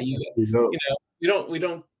 Nice. Yeah, we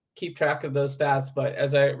don't keep track of those stats, but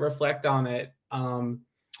as I reflect on it,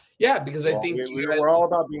 because I think we're all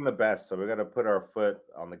about being the best, so we got to put our foot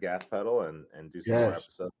on the gas pedal and do some more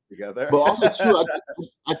episodes together. But also too,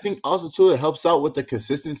 I think also too, it helps out with the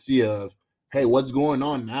consistency of, hey, what's going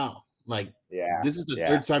on now? Like, this is the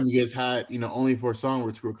third time you guys had Only for a Song,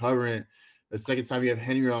 which we're covering. The second time you have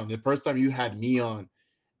Henry on. The first time you had me on.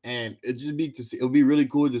 And it'll be really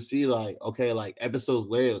cool to see, like, okay, like episodes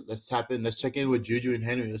later, let's check in with Juju and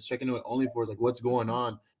Henry, let's check in with Only for, like, what's going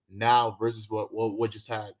on now versus what just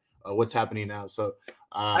had what's happening now. So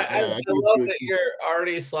I love that you're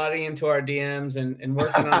already sliding into our DMs and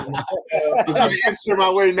working on I'm trying to answer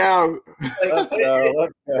my way now. Let's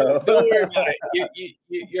go. Don't worry about it.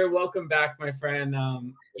 You're welcome back, my friend.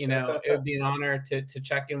 It would be an honor to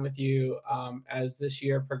check in with you as this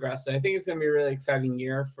year progresses. I think it's going to be a really exciting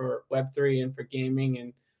year for Web3 and for gaming,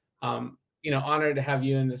 and honored to have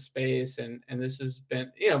you in this space. And this has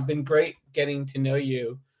been great getting to know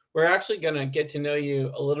you. We're actually going to get to know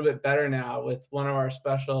you a little bit better now with one of our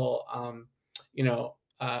special,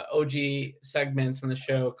 OG segments on the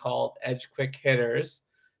show called Edge Quick Hitters.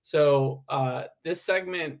 So this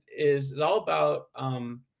segment is all about,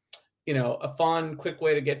 a fun, quick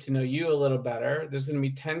way to get to know you a little better. There's going to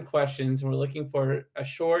be 10 questions, and we're looking for a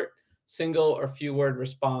short, single or few word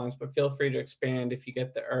response, but feel free to expand if you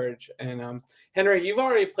get the urge. And Henry, you've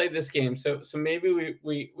already played this game, so maybe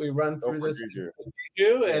we run through this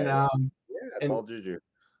Juju and it's all Juju.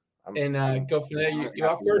 Go from there. You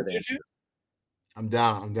up for it, Juju? I'm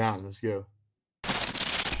down. Let's go.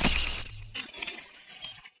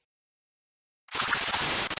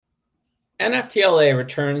 NFTLA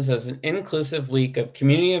returns as an inclusive week of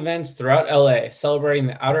community events throughout LA, celebrating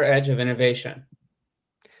the outer edge of innovation.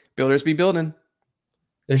 Builders be building.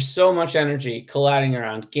 There's so much energy colliding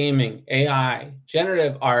around gaming, AI,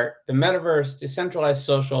 generative art, the metaverse, decentralized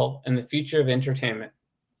social, and the future of entertainment.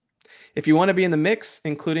 If you want to be in the mix,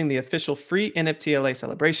 including the official free NFTLA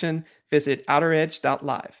celebration, visit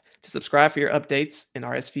outeredge.live to subscribe for your updates and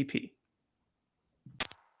RSVP.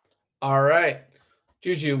 All right.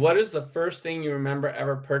 Juju, what is the first thing you remember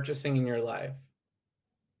ever purchasing in your life?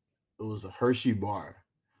 It was a Hershey bar.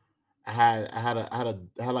 I had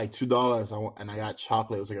like $2 and I got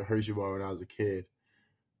chocolate. It was like a Hershey bar when I was a kid.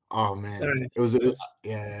 Oh man, nice. It was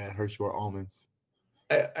Hershey bar almonds.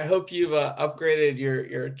 I hope you've upgraded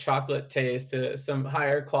your chocolate taste to some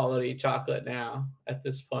higher quality chocolate now at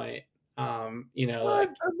this point.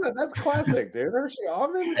 That's classic, dude. Hershey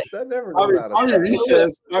almonds, that never goes out of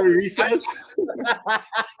recess.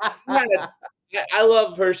 I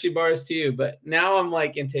love Hershey bars too, but now I'm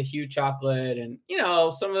like into Hue chocolate and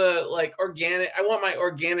some of the like organic. I want my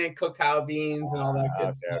organic cacao beans and all that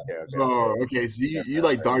good stuff. Okay. So you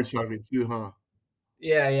like dark chocolate too, huh?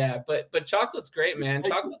 Yeah. But chocolate's great, man.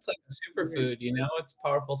 Chocolate's like a superfood. It's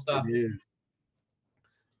powerful stuff. It is.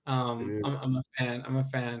 I'm a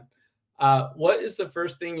fan. What is the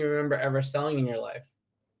first thing you remember ever selling in your life?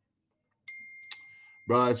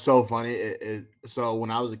 Bro, it's so funny. So when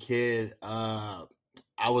I was a kid, I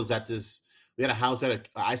was we had a house that had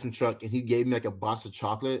an ice cream truck, and he gave me like a box of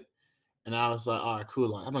chocolate, and I was like, all right, cool.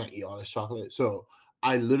 Like, I'm not gonna eat all this chocolate. So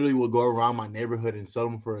I literally would go around my neighborhood and sell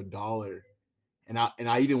them for $1. And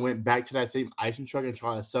I even went back to that same ice cream truck and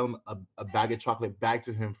tried to sell him a bag of chocolate back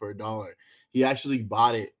to him for $1. He actually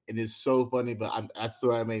bought it, and it's so funny, but that's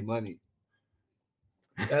where I made money.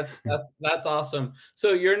 That's awesome.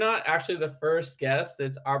 So you're not actually the first guest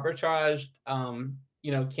that's arbitraged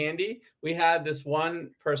candy. We had this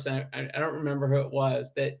one person, I don't remember who it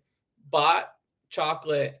was, that bought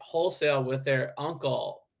chocolate wholesale with their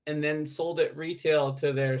uncle and then sold it retail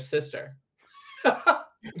to their sister.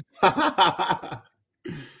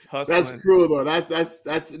 That's cool though.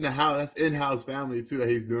 That's in the house. That's in-house family too that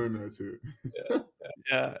he's doing that too.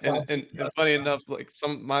 Yeah. And funny enough, like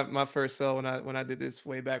my first sale when I did this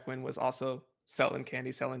way back when was also selling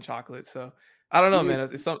candy, selling chocolate. So I don't know, man.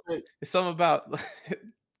 It's something about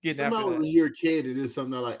getting somehow after that. When you're a kid, it is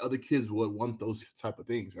something that like other kids would want those type of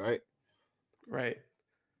things, right? Right.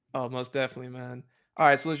 Oh, most definitely, man. All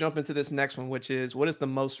right, so let's jump into this next one, which is, what is the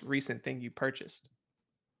most recent thing you purchased?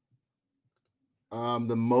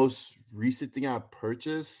 The most recent thing I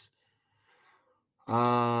purchased,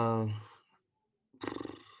 um,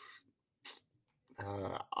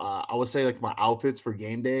 I would say like my outfits for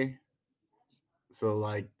game day. So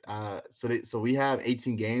like, so we have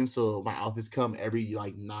 18 games. So my outfits come every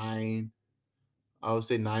like 9, I would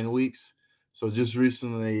say 9 weeks. So just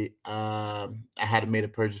recently, I had made a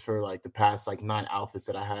purchase for like the past like 9 outfits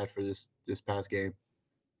that I had for this past game.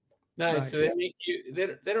 Nice. So they Nice. make you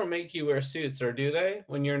they don't make you wear suits, or do they,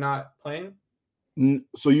 when you're not playing?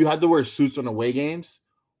 So you had to wear suits on away games.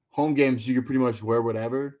 Home games, you could pretty much wear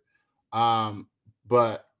whatever.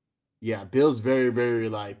 But yeah, Bill's very, very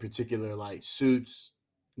like particular, like suits,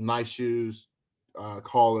 nice shoes,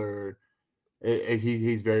 collar.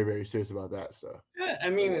 He's very, very serious about that stuff. Yeah, I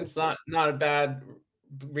mean, it's not a bad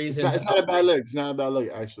It's reason not. to It's not a bad look. It's not a bad look,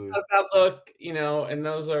 actually. not a bad look, and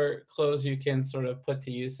those are clothes you can sort of put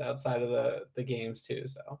to use outside of the games too.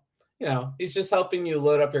 So, he's just helping you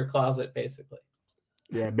load up your closet, basically.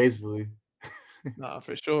 Yeah, basically. No,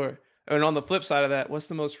 for sure. And on the flip side of that, what's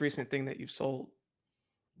the most recent thing that you've sold?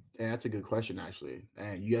 Yeah, that's a good question, actually.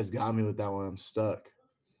 Man, you guys got me with that one. I'm stuck.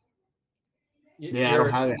 Yeah, I don't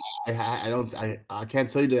You're have it. I don't. I can't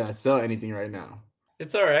tell you that I sell anything right now.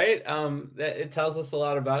 It's all right. That it tells us a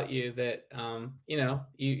lot about you that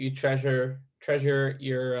you treasure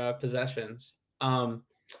your possessions. And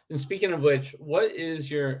speaking of which, what is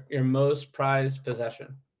your most prized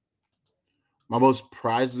possession? My most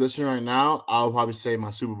prized possession right now, I'll probably say my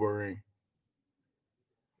Super Bowl ring.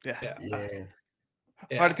 Yeah. Yeah.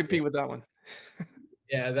 Yeah. Hard to compete with that one.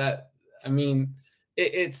 Yeah, I mean,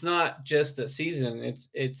 it's not just the season.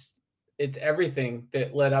 It's everything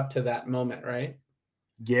that led up to that moment, right?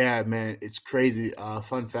 Yeah, man, it's crazy.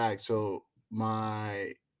 Fun fact. So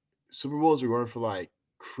my Super Bowls were going for like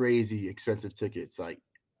crazy expensive tickets,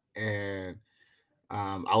 and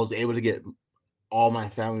I was able to get all my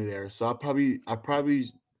family there. So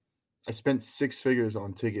I spent 6 figures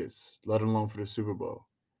on tickets, let alone for the Super Bowl.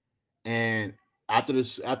 And after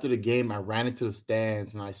the game, I ran into the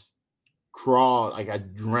stands and crawled, like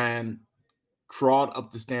crawled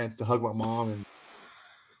up the stands to hug my mom, and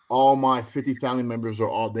all my 50 family members are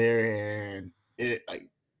all there, and it like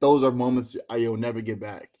those are moments you'll never get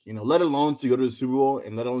back. Let alone to go to the Super Bowl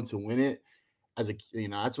and let alone to win it as a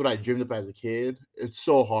that's what I dreamed up as a kid. It's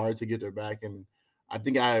so hard to get there back, and I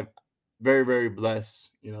think I'm very, very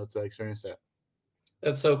blessed, to experience that.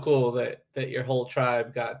 That's so cool that your whole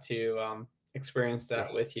tribe got to experience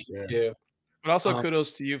that with you Yes. too. But also Um,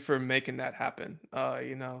 kudos to you for making that happen.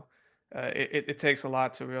 It takes a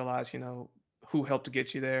lot to realize, who helped to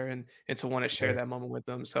get you there and to want to share that Yes. moment with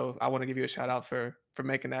them. So I want to give you a shout out for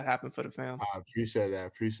making that happen for the fam. I appreciate that.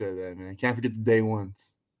 Appreciate that, man. Can't forget the day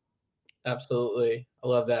ones. Absolutely, I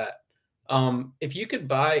love that. If you could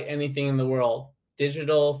buy anything in the world,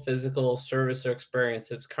 digital, physical, service, or experience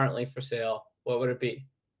that's currently for sale, what would it be?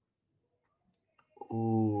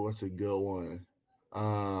 Ooh, that's a good one.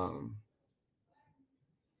 Um,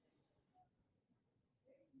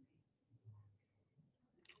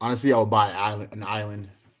 Honestly, I would buy an island.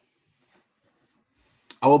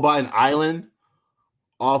 I will buy an island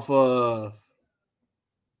off of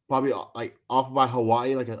probably like off of my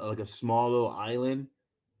Hawaii, like a small little island,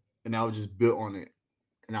 and I would just build on it,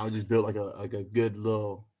 and I would just build like a good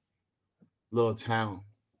little town,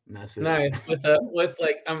 and that's it. Nice. With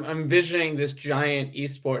like I'm envisioning this giant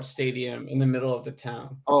esports stadium in the middle of the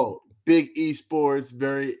town. Oh, big esports,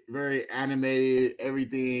 very, very animated,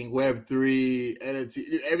 everything, Web3,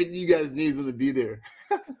 NFT, everything you guys need them to be there.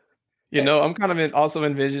 I'm kind of also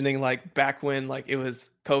envisioning like back when like it was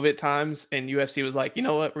COVID times and UFC was like, you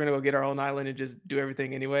know what, we're gonna go get our own island and just do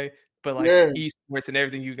everything anyway. But like Yeah, esports and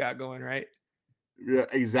everything you got going, right? yeah,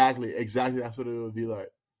 exactly, exactly. That's what it would be like.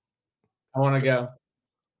 I want to go.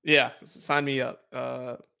 Yeah, sign me up.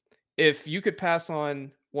 If you could pass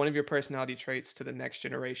on one of your personality traits to the next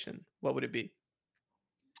generation, what would it be?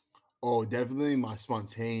 Oh, definitely my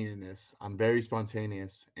spontaneous. I'm very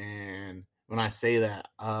spontaneous, and when I say that,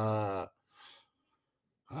 or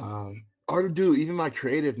to do even my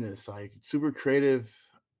creativeness, like super creative.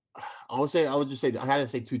 I would just say I had to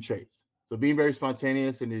say 2 traits. So being very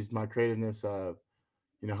spontaneous and is my creativeness. How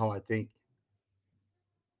I think.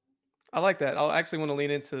 I like that. I'll actually want to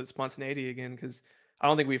lean into spontaneity again because I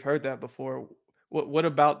don't think we've heard that before. What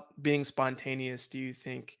about being spontaneous do you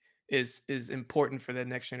think is important for the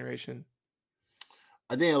next generation?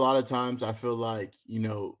 I think a lot of times I feel like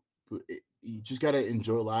you just gotta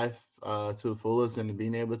enjoy life to the fullest, and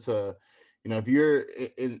being able to, if you're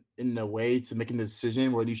in the way to making a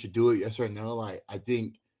decision whether you should do it, yes or no. Like I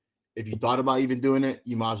think if you thought about even doing it,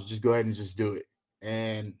 you might as well just go ahead and just do it.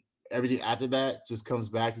 And everything after that just comes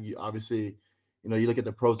back. And you obviously, you look at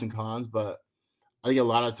the pros and cons, but I think a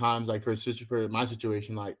lot of times, like for my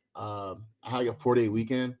situation, like I had like a 4-day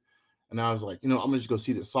weekend, and I was like, I'm gonna just go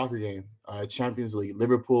see the soccer game, Champions League,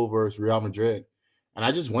 Liverpool versus Real Madrid, and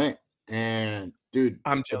I just went, and dude,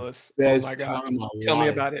 I'm the jealous. Oh my best gosh. time of my Tell me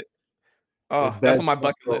life, about it. the Oh, that's on best my time,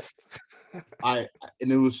 bucket bro. list.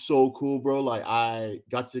 And it was so cool, bro. Like I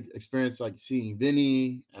got to experience like seeing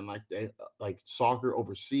Vinny and like soccer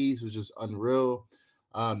overseas was just unreal.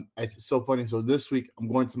 It's so funny. So this week I'm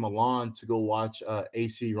going to Milan to go watch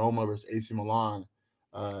AC Roma versus AC Milan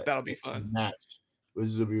That'll be in fun. match, which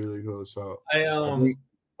is gonna be really cool. So I I think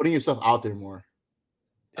putting yourself out there more.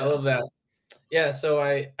 I love that. Yeah, so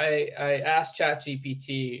I asked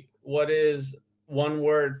ChatGPT what is one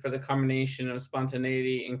word for the combination of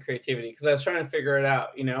spontaneity and creativity, because I was trying to figure it out,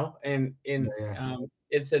 and Yeah.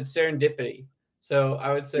 it said serendipity. So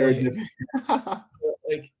I would say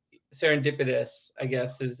like serendipitous, I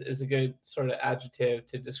guess, is a good sort of adjective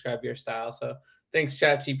to describe your style. So thanks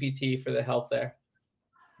ChatGPT for the help there.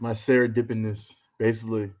 My serendipitous,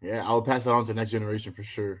 basically. Yeah, I will pass it on to the next generation for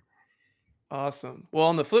sure. Awesome. Well,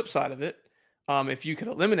 on the flip side of it, if you could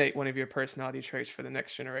eliminate one of your personality traits for the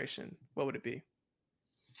next generation, what would it be?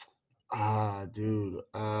 Dude.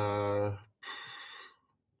 I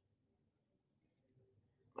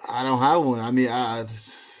don't have one. I mean,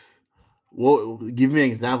 give me an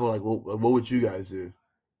example. Like, what would you guys do?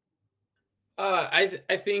 I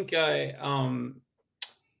think I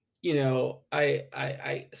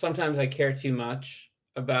sometimes I care too much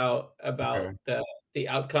about Okay. the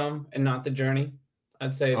outcome and not the journey.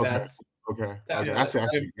 I'd say Okay. that's Okay. that, Yeah. That's And,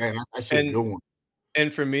 actually a and good one.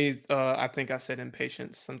 and for me, I think I said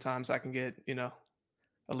impatience. Sometimes I can get, a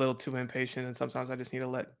little too impatient, and sometimes I just need to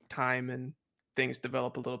let time and things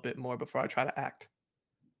develop a little bit more before I try to act.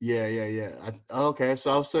 Yeah. Okay.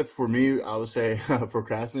 So for me, I would say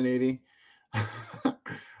procrastinating. I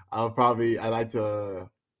like to.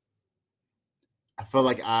 I feel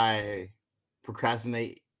like I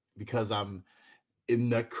procrastinate because I'm in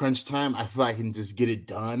the crunch time. I feel like I can just get it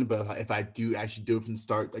done. But if I do actually do it from the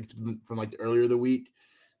start, like from like the earlier of the week,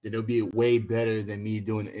 then it'll be way better than me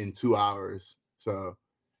doing it in 2 hours. So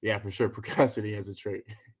yeah, for sure, procrastinating as a trait.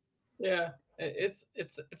 yeah, it's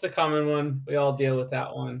a common one. We all deal with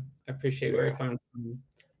that one. I appreciate where you're Yeah. coming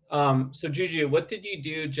from. So Juju, what did you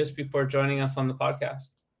do just before joining us on the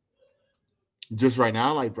podcast? Just right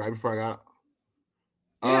now, like right before I got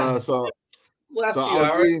Yeah, so last I few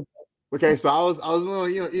was hours. eating. Okay, so I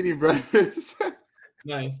was eating breakfast.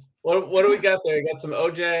 Nice. What do we got there? You got some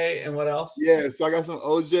OJ and what else? Yeah, so I got some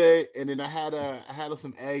OJ, and then I had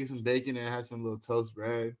some eggs, some bacon, and I had some little toast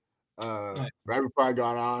bread. Nice. Right before I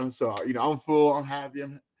got on, so I'm full, I'm happy,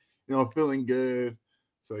 I'm feeling good.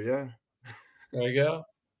 So yeah. There you go.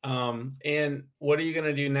 And what are you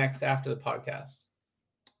gonna do next after the podcast?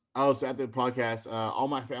 Oh, so after the podcast, all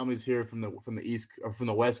my family's here from the east or from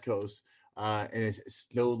the west coast, and it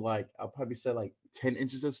snowed like I'll probably say like 10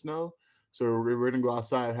 inches of snow. So we're gonna go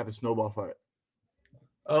outside and have a snowball fight.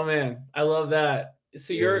 Oh man, I love that.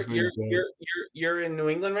 So Yeah, you're it's gonna you're be dope. you're you're in New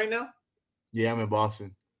England right now? Yeah, I'm in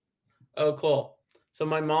Boston. Oh, cool. So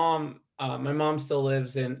my mom still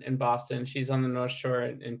lives in Boston. She's on the North Shore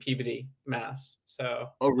in Peabody, Mass. So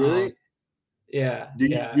Oh, really? yeah,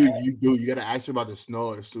 Dude, yeah. you gotta ask her about the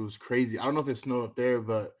snow. It was crazy. I don't know if it snowed up there,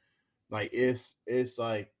 but like it's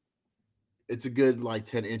like it's a good like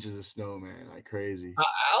 10 inches of snow, man. Like crazy.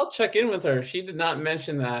 I'll check in with her. She did not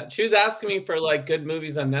mention that. She was asking me for like good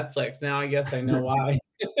movies on Netflix. Now I guess I know why.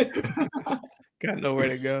 Got nowhere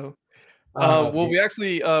to go. Uh, Well,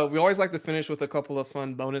 we always like to finish with a couple of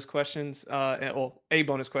fun bonus questions. Well, a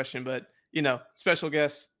bonus question, but special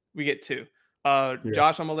guests, we get two. Yeah.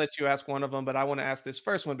 Josh, I'm gonna let you ask one of them, but I want to ask this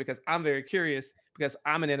first one because I'm very curious because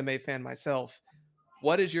I'm an anime fan myself.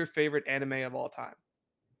 What is your favorite anime of all time?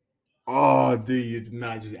 Oh, dude, you did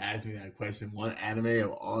not just ask me that question. One anime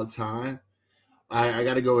of all time. I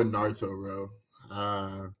gotta go with Naruto, bro.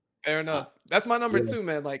 Fair Uh, enough. That's my number two, yes,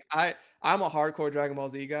 man. Like I'm a hardcore Dragon Ball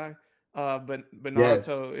Z guy. But yes.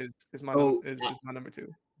 Naruto is my So is my number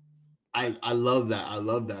two. I love that. I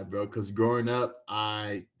love that, bro. Because growing up,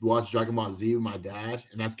 I watched Dragon Ball Z with my dad,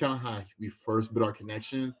 and that's kind of how we first built our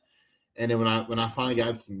connection. And then when I finally got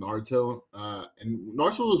into Naruto, and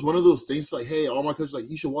Naruto was one of those things like, hey, all my coaches like,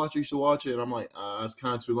 you should watch it. And I'm like, it's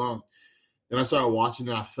kind of too long. Then I started watching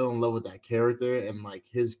it. I fell in love with that character and like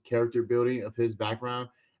his character building of his background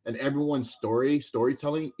and everyone's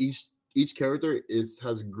storytelling. Each character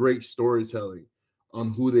has great storytelling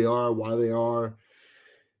on who they are, why they are,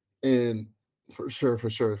 and for sure,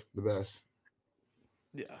 the best.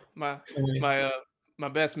 Yeah, my nice. my my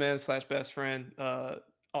best man / best friend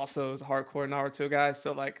also is a hardcore Naruto guy.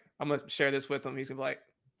 So like I'm gonna share this with him. He's gonna be like,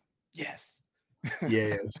 yes.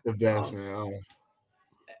 Yeah, it's the best, Um, man. Oh.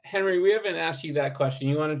 Henry, we haven't asked you that question.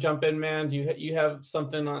 You want to jump in, man? Do you have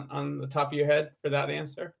something on the top of your head for that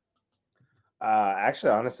answer?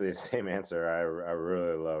 Actually, honestly, same answer. I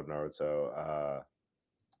really love Naruto.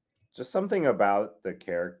 Just something about the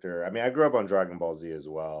character. I mean, I grew up on Dragon Ball Z as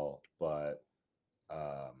well, but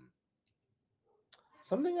um,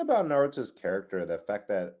 something about Naruto's character, the fact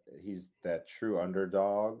that he's that true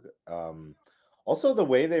underdog. Also, the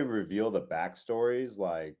way they reveal the backstories,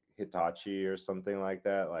 like Hitachi or something like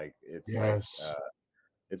that. Like Yes.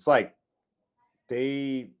 it's like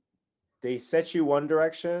they they set you one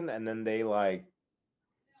direction and then they like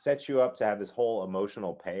set you up to have this whole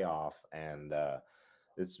emotional payoff, and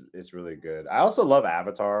it's really good. I also love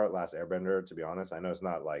Avatar Last Airbender, to be honest. I know it's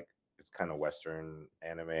not like it's kind of Western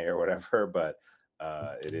anime or whatever, but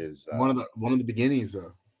it It's is one of the beginnings,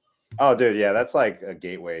 though. oh dude, yeah, that's like a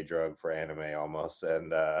gateway drug for anime almost.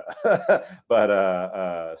 And so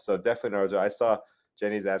definitely Naruto. I saw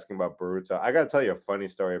Jenny's asking about Boruto. I gotta tell you a funny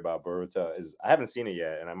story about Boruto. Is I haven't seen it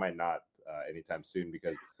yet, and I might not anytime soon,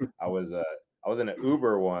 because I was uh I was in an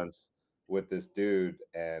Uber once with this dude,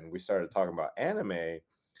 and we started talking about anime,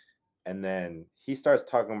 and then he starts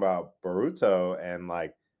talking about Boruto and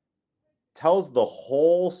like tells the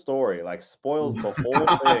whole story, like spoils the whole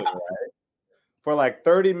thing for like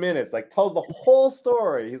 30 minutes, like tells the whole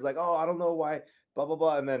story. He's like, "Oh, I don't know why, blah blah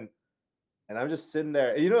blah," and then and I'm just sitting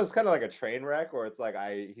there. You know, it's kind of like a train wreck where it's like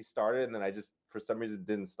he started and then I just for some reason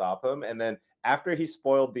didn't stop him, and then after he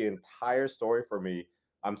spoiled the entire story for me,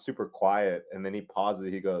 I'm super quiet, and then he pauses.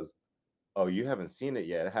 He goes, "Oh, you haven't seen it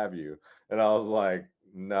yet, have you?" And I was like,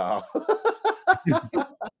 "No."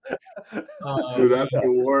 Dude, that's Yeah.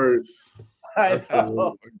 the worst. I That's the know.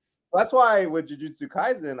 worst. That's why with Jujutsu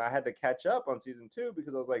Kaisen, I had to catch up on season 2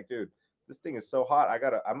 because I was like, dude, this thing is so hot.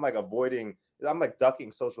 I'm like I'm like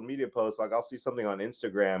ducking social media posts. Like I'll see something on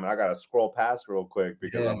Instagram and I gotta scroll past real quick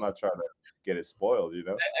because Yeah. I'm not trying to get it spoiled, you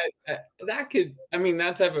know? That could, I mean,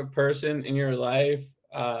 that type of person in your life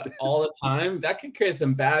all the time, that could create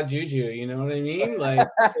some bad juju. You know what I mean? Like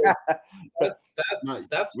Not,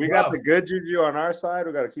 that's We got rough. the good juju on our side.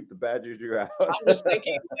 We got to keep the bad juju out. I'm just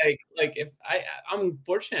thinking, like if I'm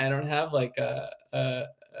fortunate, I don't have like a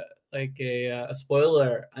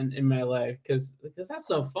spoiler in my life because that's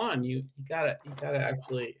no fun. You gotta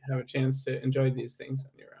actually have a chance to enjoy these things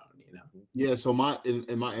on your own. You know. yeah. So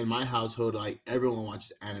in my household, like everyone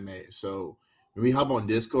watches anime. So when we hop on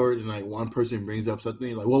Discord and like one person brings up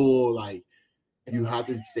something, like whoa, like you have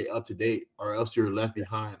to stay up to date, or else you're left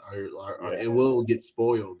behind, or Yeah. it will get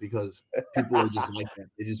spoiled because people are just like that.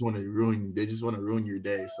 They just want to ruin. They just want to ruin your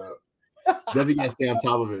day. So definitely gotta stay on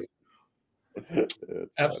top of it. It's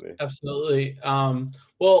funny. Absolutely.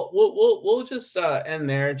 Well, we'll just end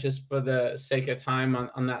there just for the sake of time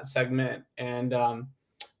on that segment, and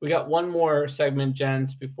we got one more segment,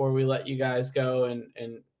 gents, before we let you guys go and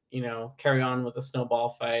carry on with the snowball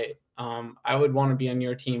fight. I would want to be on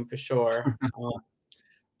your team for sure.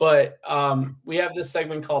 But we have this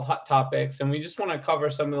segment called Hot Topics, and we just want to cover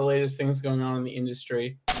some of the latest things going on in the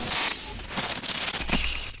industry.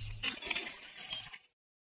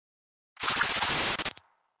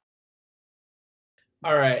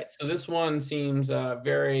 All right, so this one seems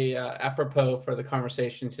very apropos for the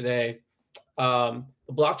conversation today. The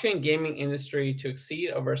blockchain gaming industry to exceed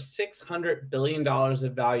over $600 billion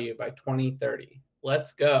of value by 2030.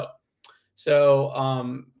 Let's go.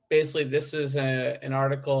 So basically, this is an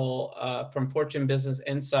article from Fortune Business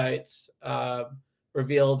Insights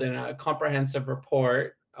revealed in a comprehensive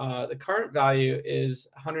report. The current value is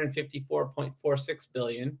 154.46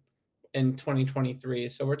 billion in 2023.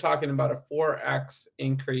 So we're talking about a 4x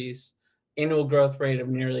increase, annual growth rate of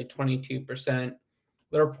nearly 22%.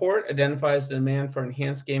 The report identifies the demand for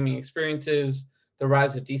enhanced gaming experiences, the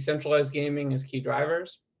rise of decentralized gaming as key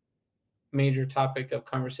drivers. Major topic of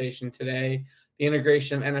conversation today. The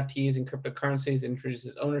integration of NFTs and cryptocurrencies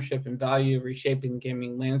introduces ownership and value, reshaping the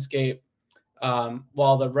gaming landscape.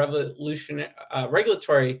 While the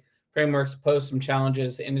regulatory frameworks pose some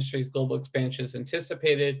challenges, the industry's global expansion is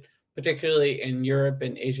anticipated, particularly in Europe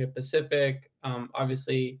and Asia Pacific.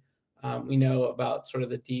 Obviously, we know about sort of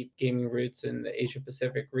the deep gaming roots in the Asia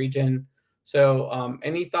Pacific region. So,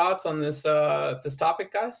 any thoughts on this this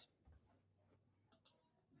topic, guys?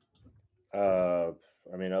 I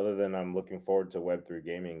mean, other than I'm looking forward to Web3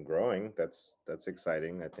 gaming growing, that's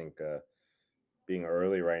exciting. I think being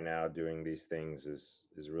early right now doing these things is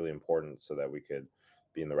really important so that we could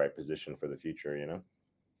be in the right position for the future, you know?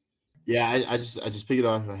 Yeah, I just pick it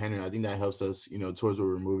off of Henry. I think that helps us, towards what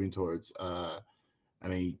we're moving towards. I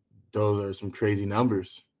mean, those are some crazy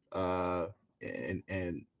numbers.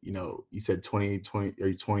 And you said 2020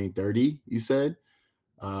 or 2030, you said.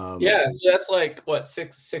 Yeah, so that's like what,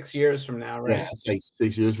 6 years from now, Yeah, right? it's like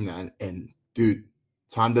 6 years from now. And dude,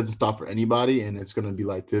 time doesn't stop for anybody, and it's gonna be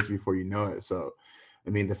like this before you know it. So, I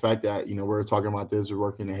mean, the fact that we're talking about this, we're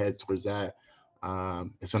working ahead towards that.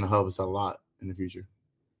 It's gonna help us a lot in the future.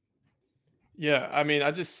 Yeah, I mean,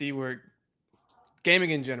 I just see where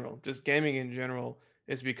gaming in general, just gaming in general,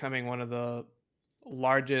 is becoming one of the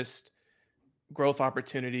largest growth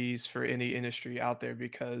opportunities for any industry out there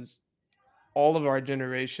because all of our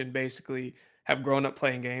generation basically have grown up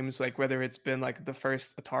playing games, like whether it's been like the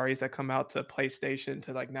first Ataris that come out to PlayStation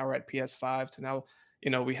to like now we're at PS5 to now,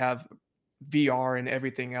 we have VR and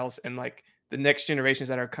everything else. And like the next generations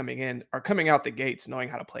that are coming in are coming out the gates knowing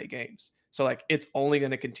how to play games. So like it's only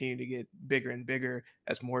going to continue to get bigger and bigger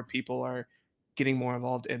as more people are getting more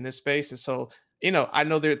involved in this space. And so, I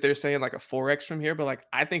know they're saying like a 4x from here, but like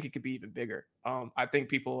I think it could be even bigger. I think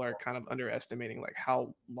people are kind of underestimating like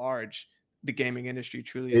how large the gaming industry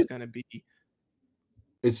truly is It, going to be.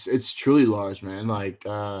 it's truly large, man. Like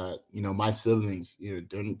my siblings,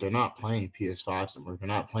 they're not playing PS5 anymore. They're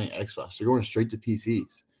not playing Xbox. They're going straight to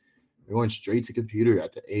PCs. They're going straight to computer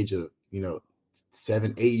at the age of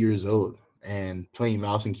 7, 8 years old and playing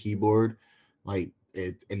mouse and keyboard, like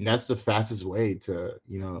it. And that's the fastest way to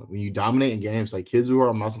when you dominate in games. Like kids who are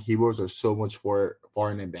on mouse and keyboards are so much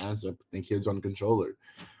far in advance than kids on controller.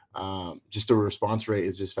 Just the response rate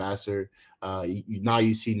is just faster.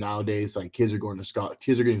 You see nowadays like kids are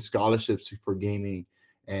getting scholarships for gaming,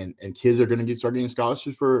 and kids are going to start getting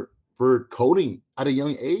scholarships for coding at a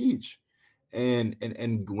young age. And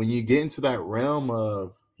when you get into that realm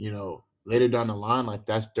of later down the line, like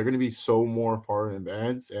they're going to be so more far in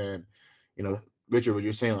advance. And Richard, what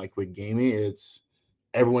you're saying, like with gaming, it's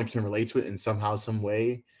everyone can relate to it in somehow, some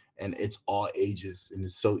way. And it's all ages, and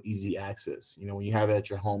it's so easy access. When you have it at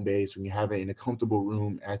your home base, when you have it in a comfortable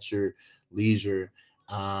room at your leisure,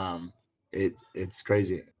 it's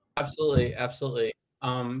crazy. Absolutely.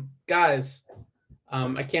 Guys,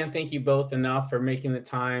 I can't thank you both enough for making the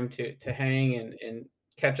time to hang and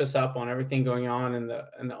catch us up on everything going on in the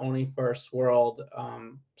OnlyFirst world.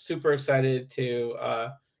 Super excited to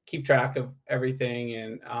keep track of everything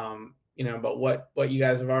and about what you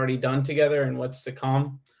guys have already done together and what's to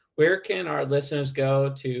come. Where can our listeners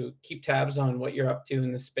go to keep tabs on what you're up to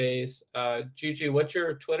in the space? Juju, what's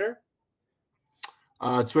your Twitter?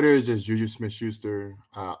 Twitter is just Juju Smith-Schuster.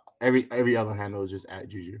 Every other handle is just at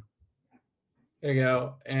Juju. There you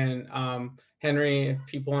go. And Henry, if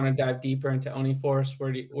people want to dive deeper into OnlyForce,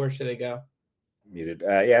 where should they go? Muted.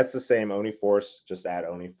 Yeah, it's the same. OnlyForce, just at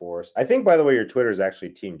OnlyForce. I think, by the way, your Twitter is actually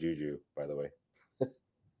Team Juju, by the way.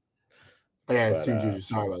 Yeah, it's Team Juju.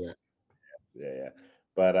 Sorry about that. Yeah.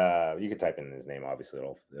 But you can type in his name. Obviously,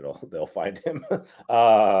 they'll find him.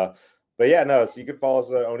 But yeah, no. So you can follow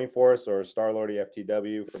us at OnlyForce or Starlordy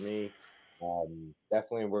FTW for me.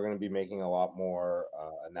 Definitely, we're going to be making a lot more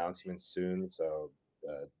announcements soon. So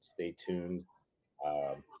stay tuned.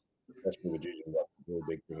 Especially with Juju, really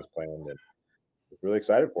big things planned, and really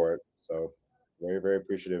excited for it. So very, very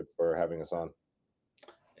appreciative for having us on.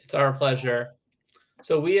 It's our pleasure.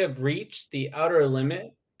 So we have reached the outer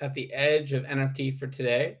limit at the edge of NFT for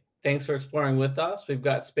today. Thanks for exploring with us. We've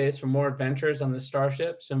got space for more adventures on the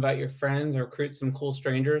Starship. So invite your friends or recruit some cool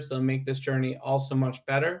strangers. They'll make this journey all so much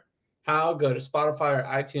better. How? Go to Spotify or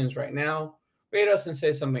iTunes right now. Rate us and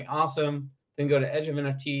say something awesome. Then go to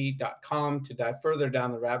edgeofnft.com to dive further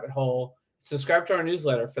down the rabbit hole. Subscribe to our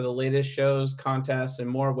newsletter for the latest shows, contests, and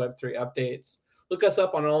more Web3 updates. Look us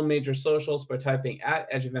up on all major socials by typing at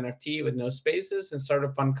Edge of NFT with no spaces and start a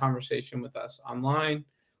fun conversation with us online.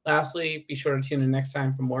 Lastly, be sure to tune in next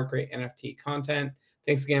time for more great NFT content.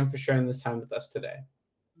 Thanks again for sharing this time with us today.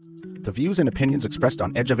 The views and opinions expressed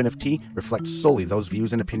on Edge of NFT reflect solely those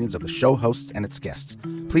views and opinions of the show hosts and its guests.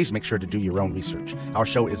 Please make sure to do your own research. Our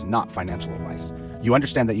show is not financial advice. You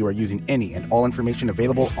understand that you are using any and all information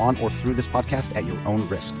available on or through this podcast at your own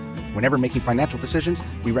risk. Whenever making financial decisions,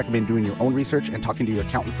 we recommend doing your own research and talking to your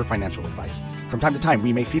accountant for financial advice. From time to time,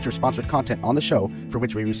 we may feature sponsored content on the show for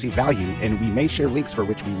which we receive value, and we may share links for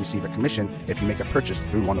which we receive a commission if you make a purchase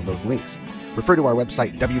through one of those links. Refer to our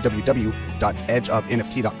website,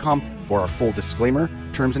 www.edgeofnft.com, for our full disclaimer,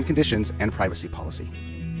 terms and conditions, and privacy policy.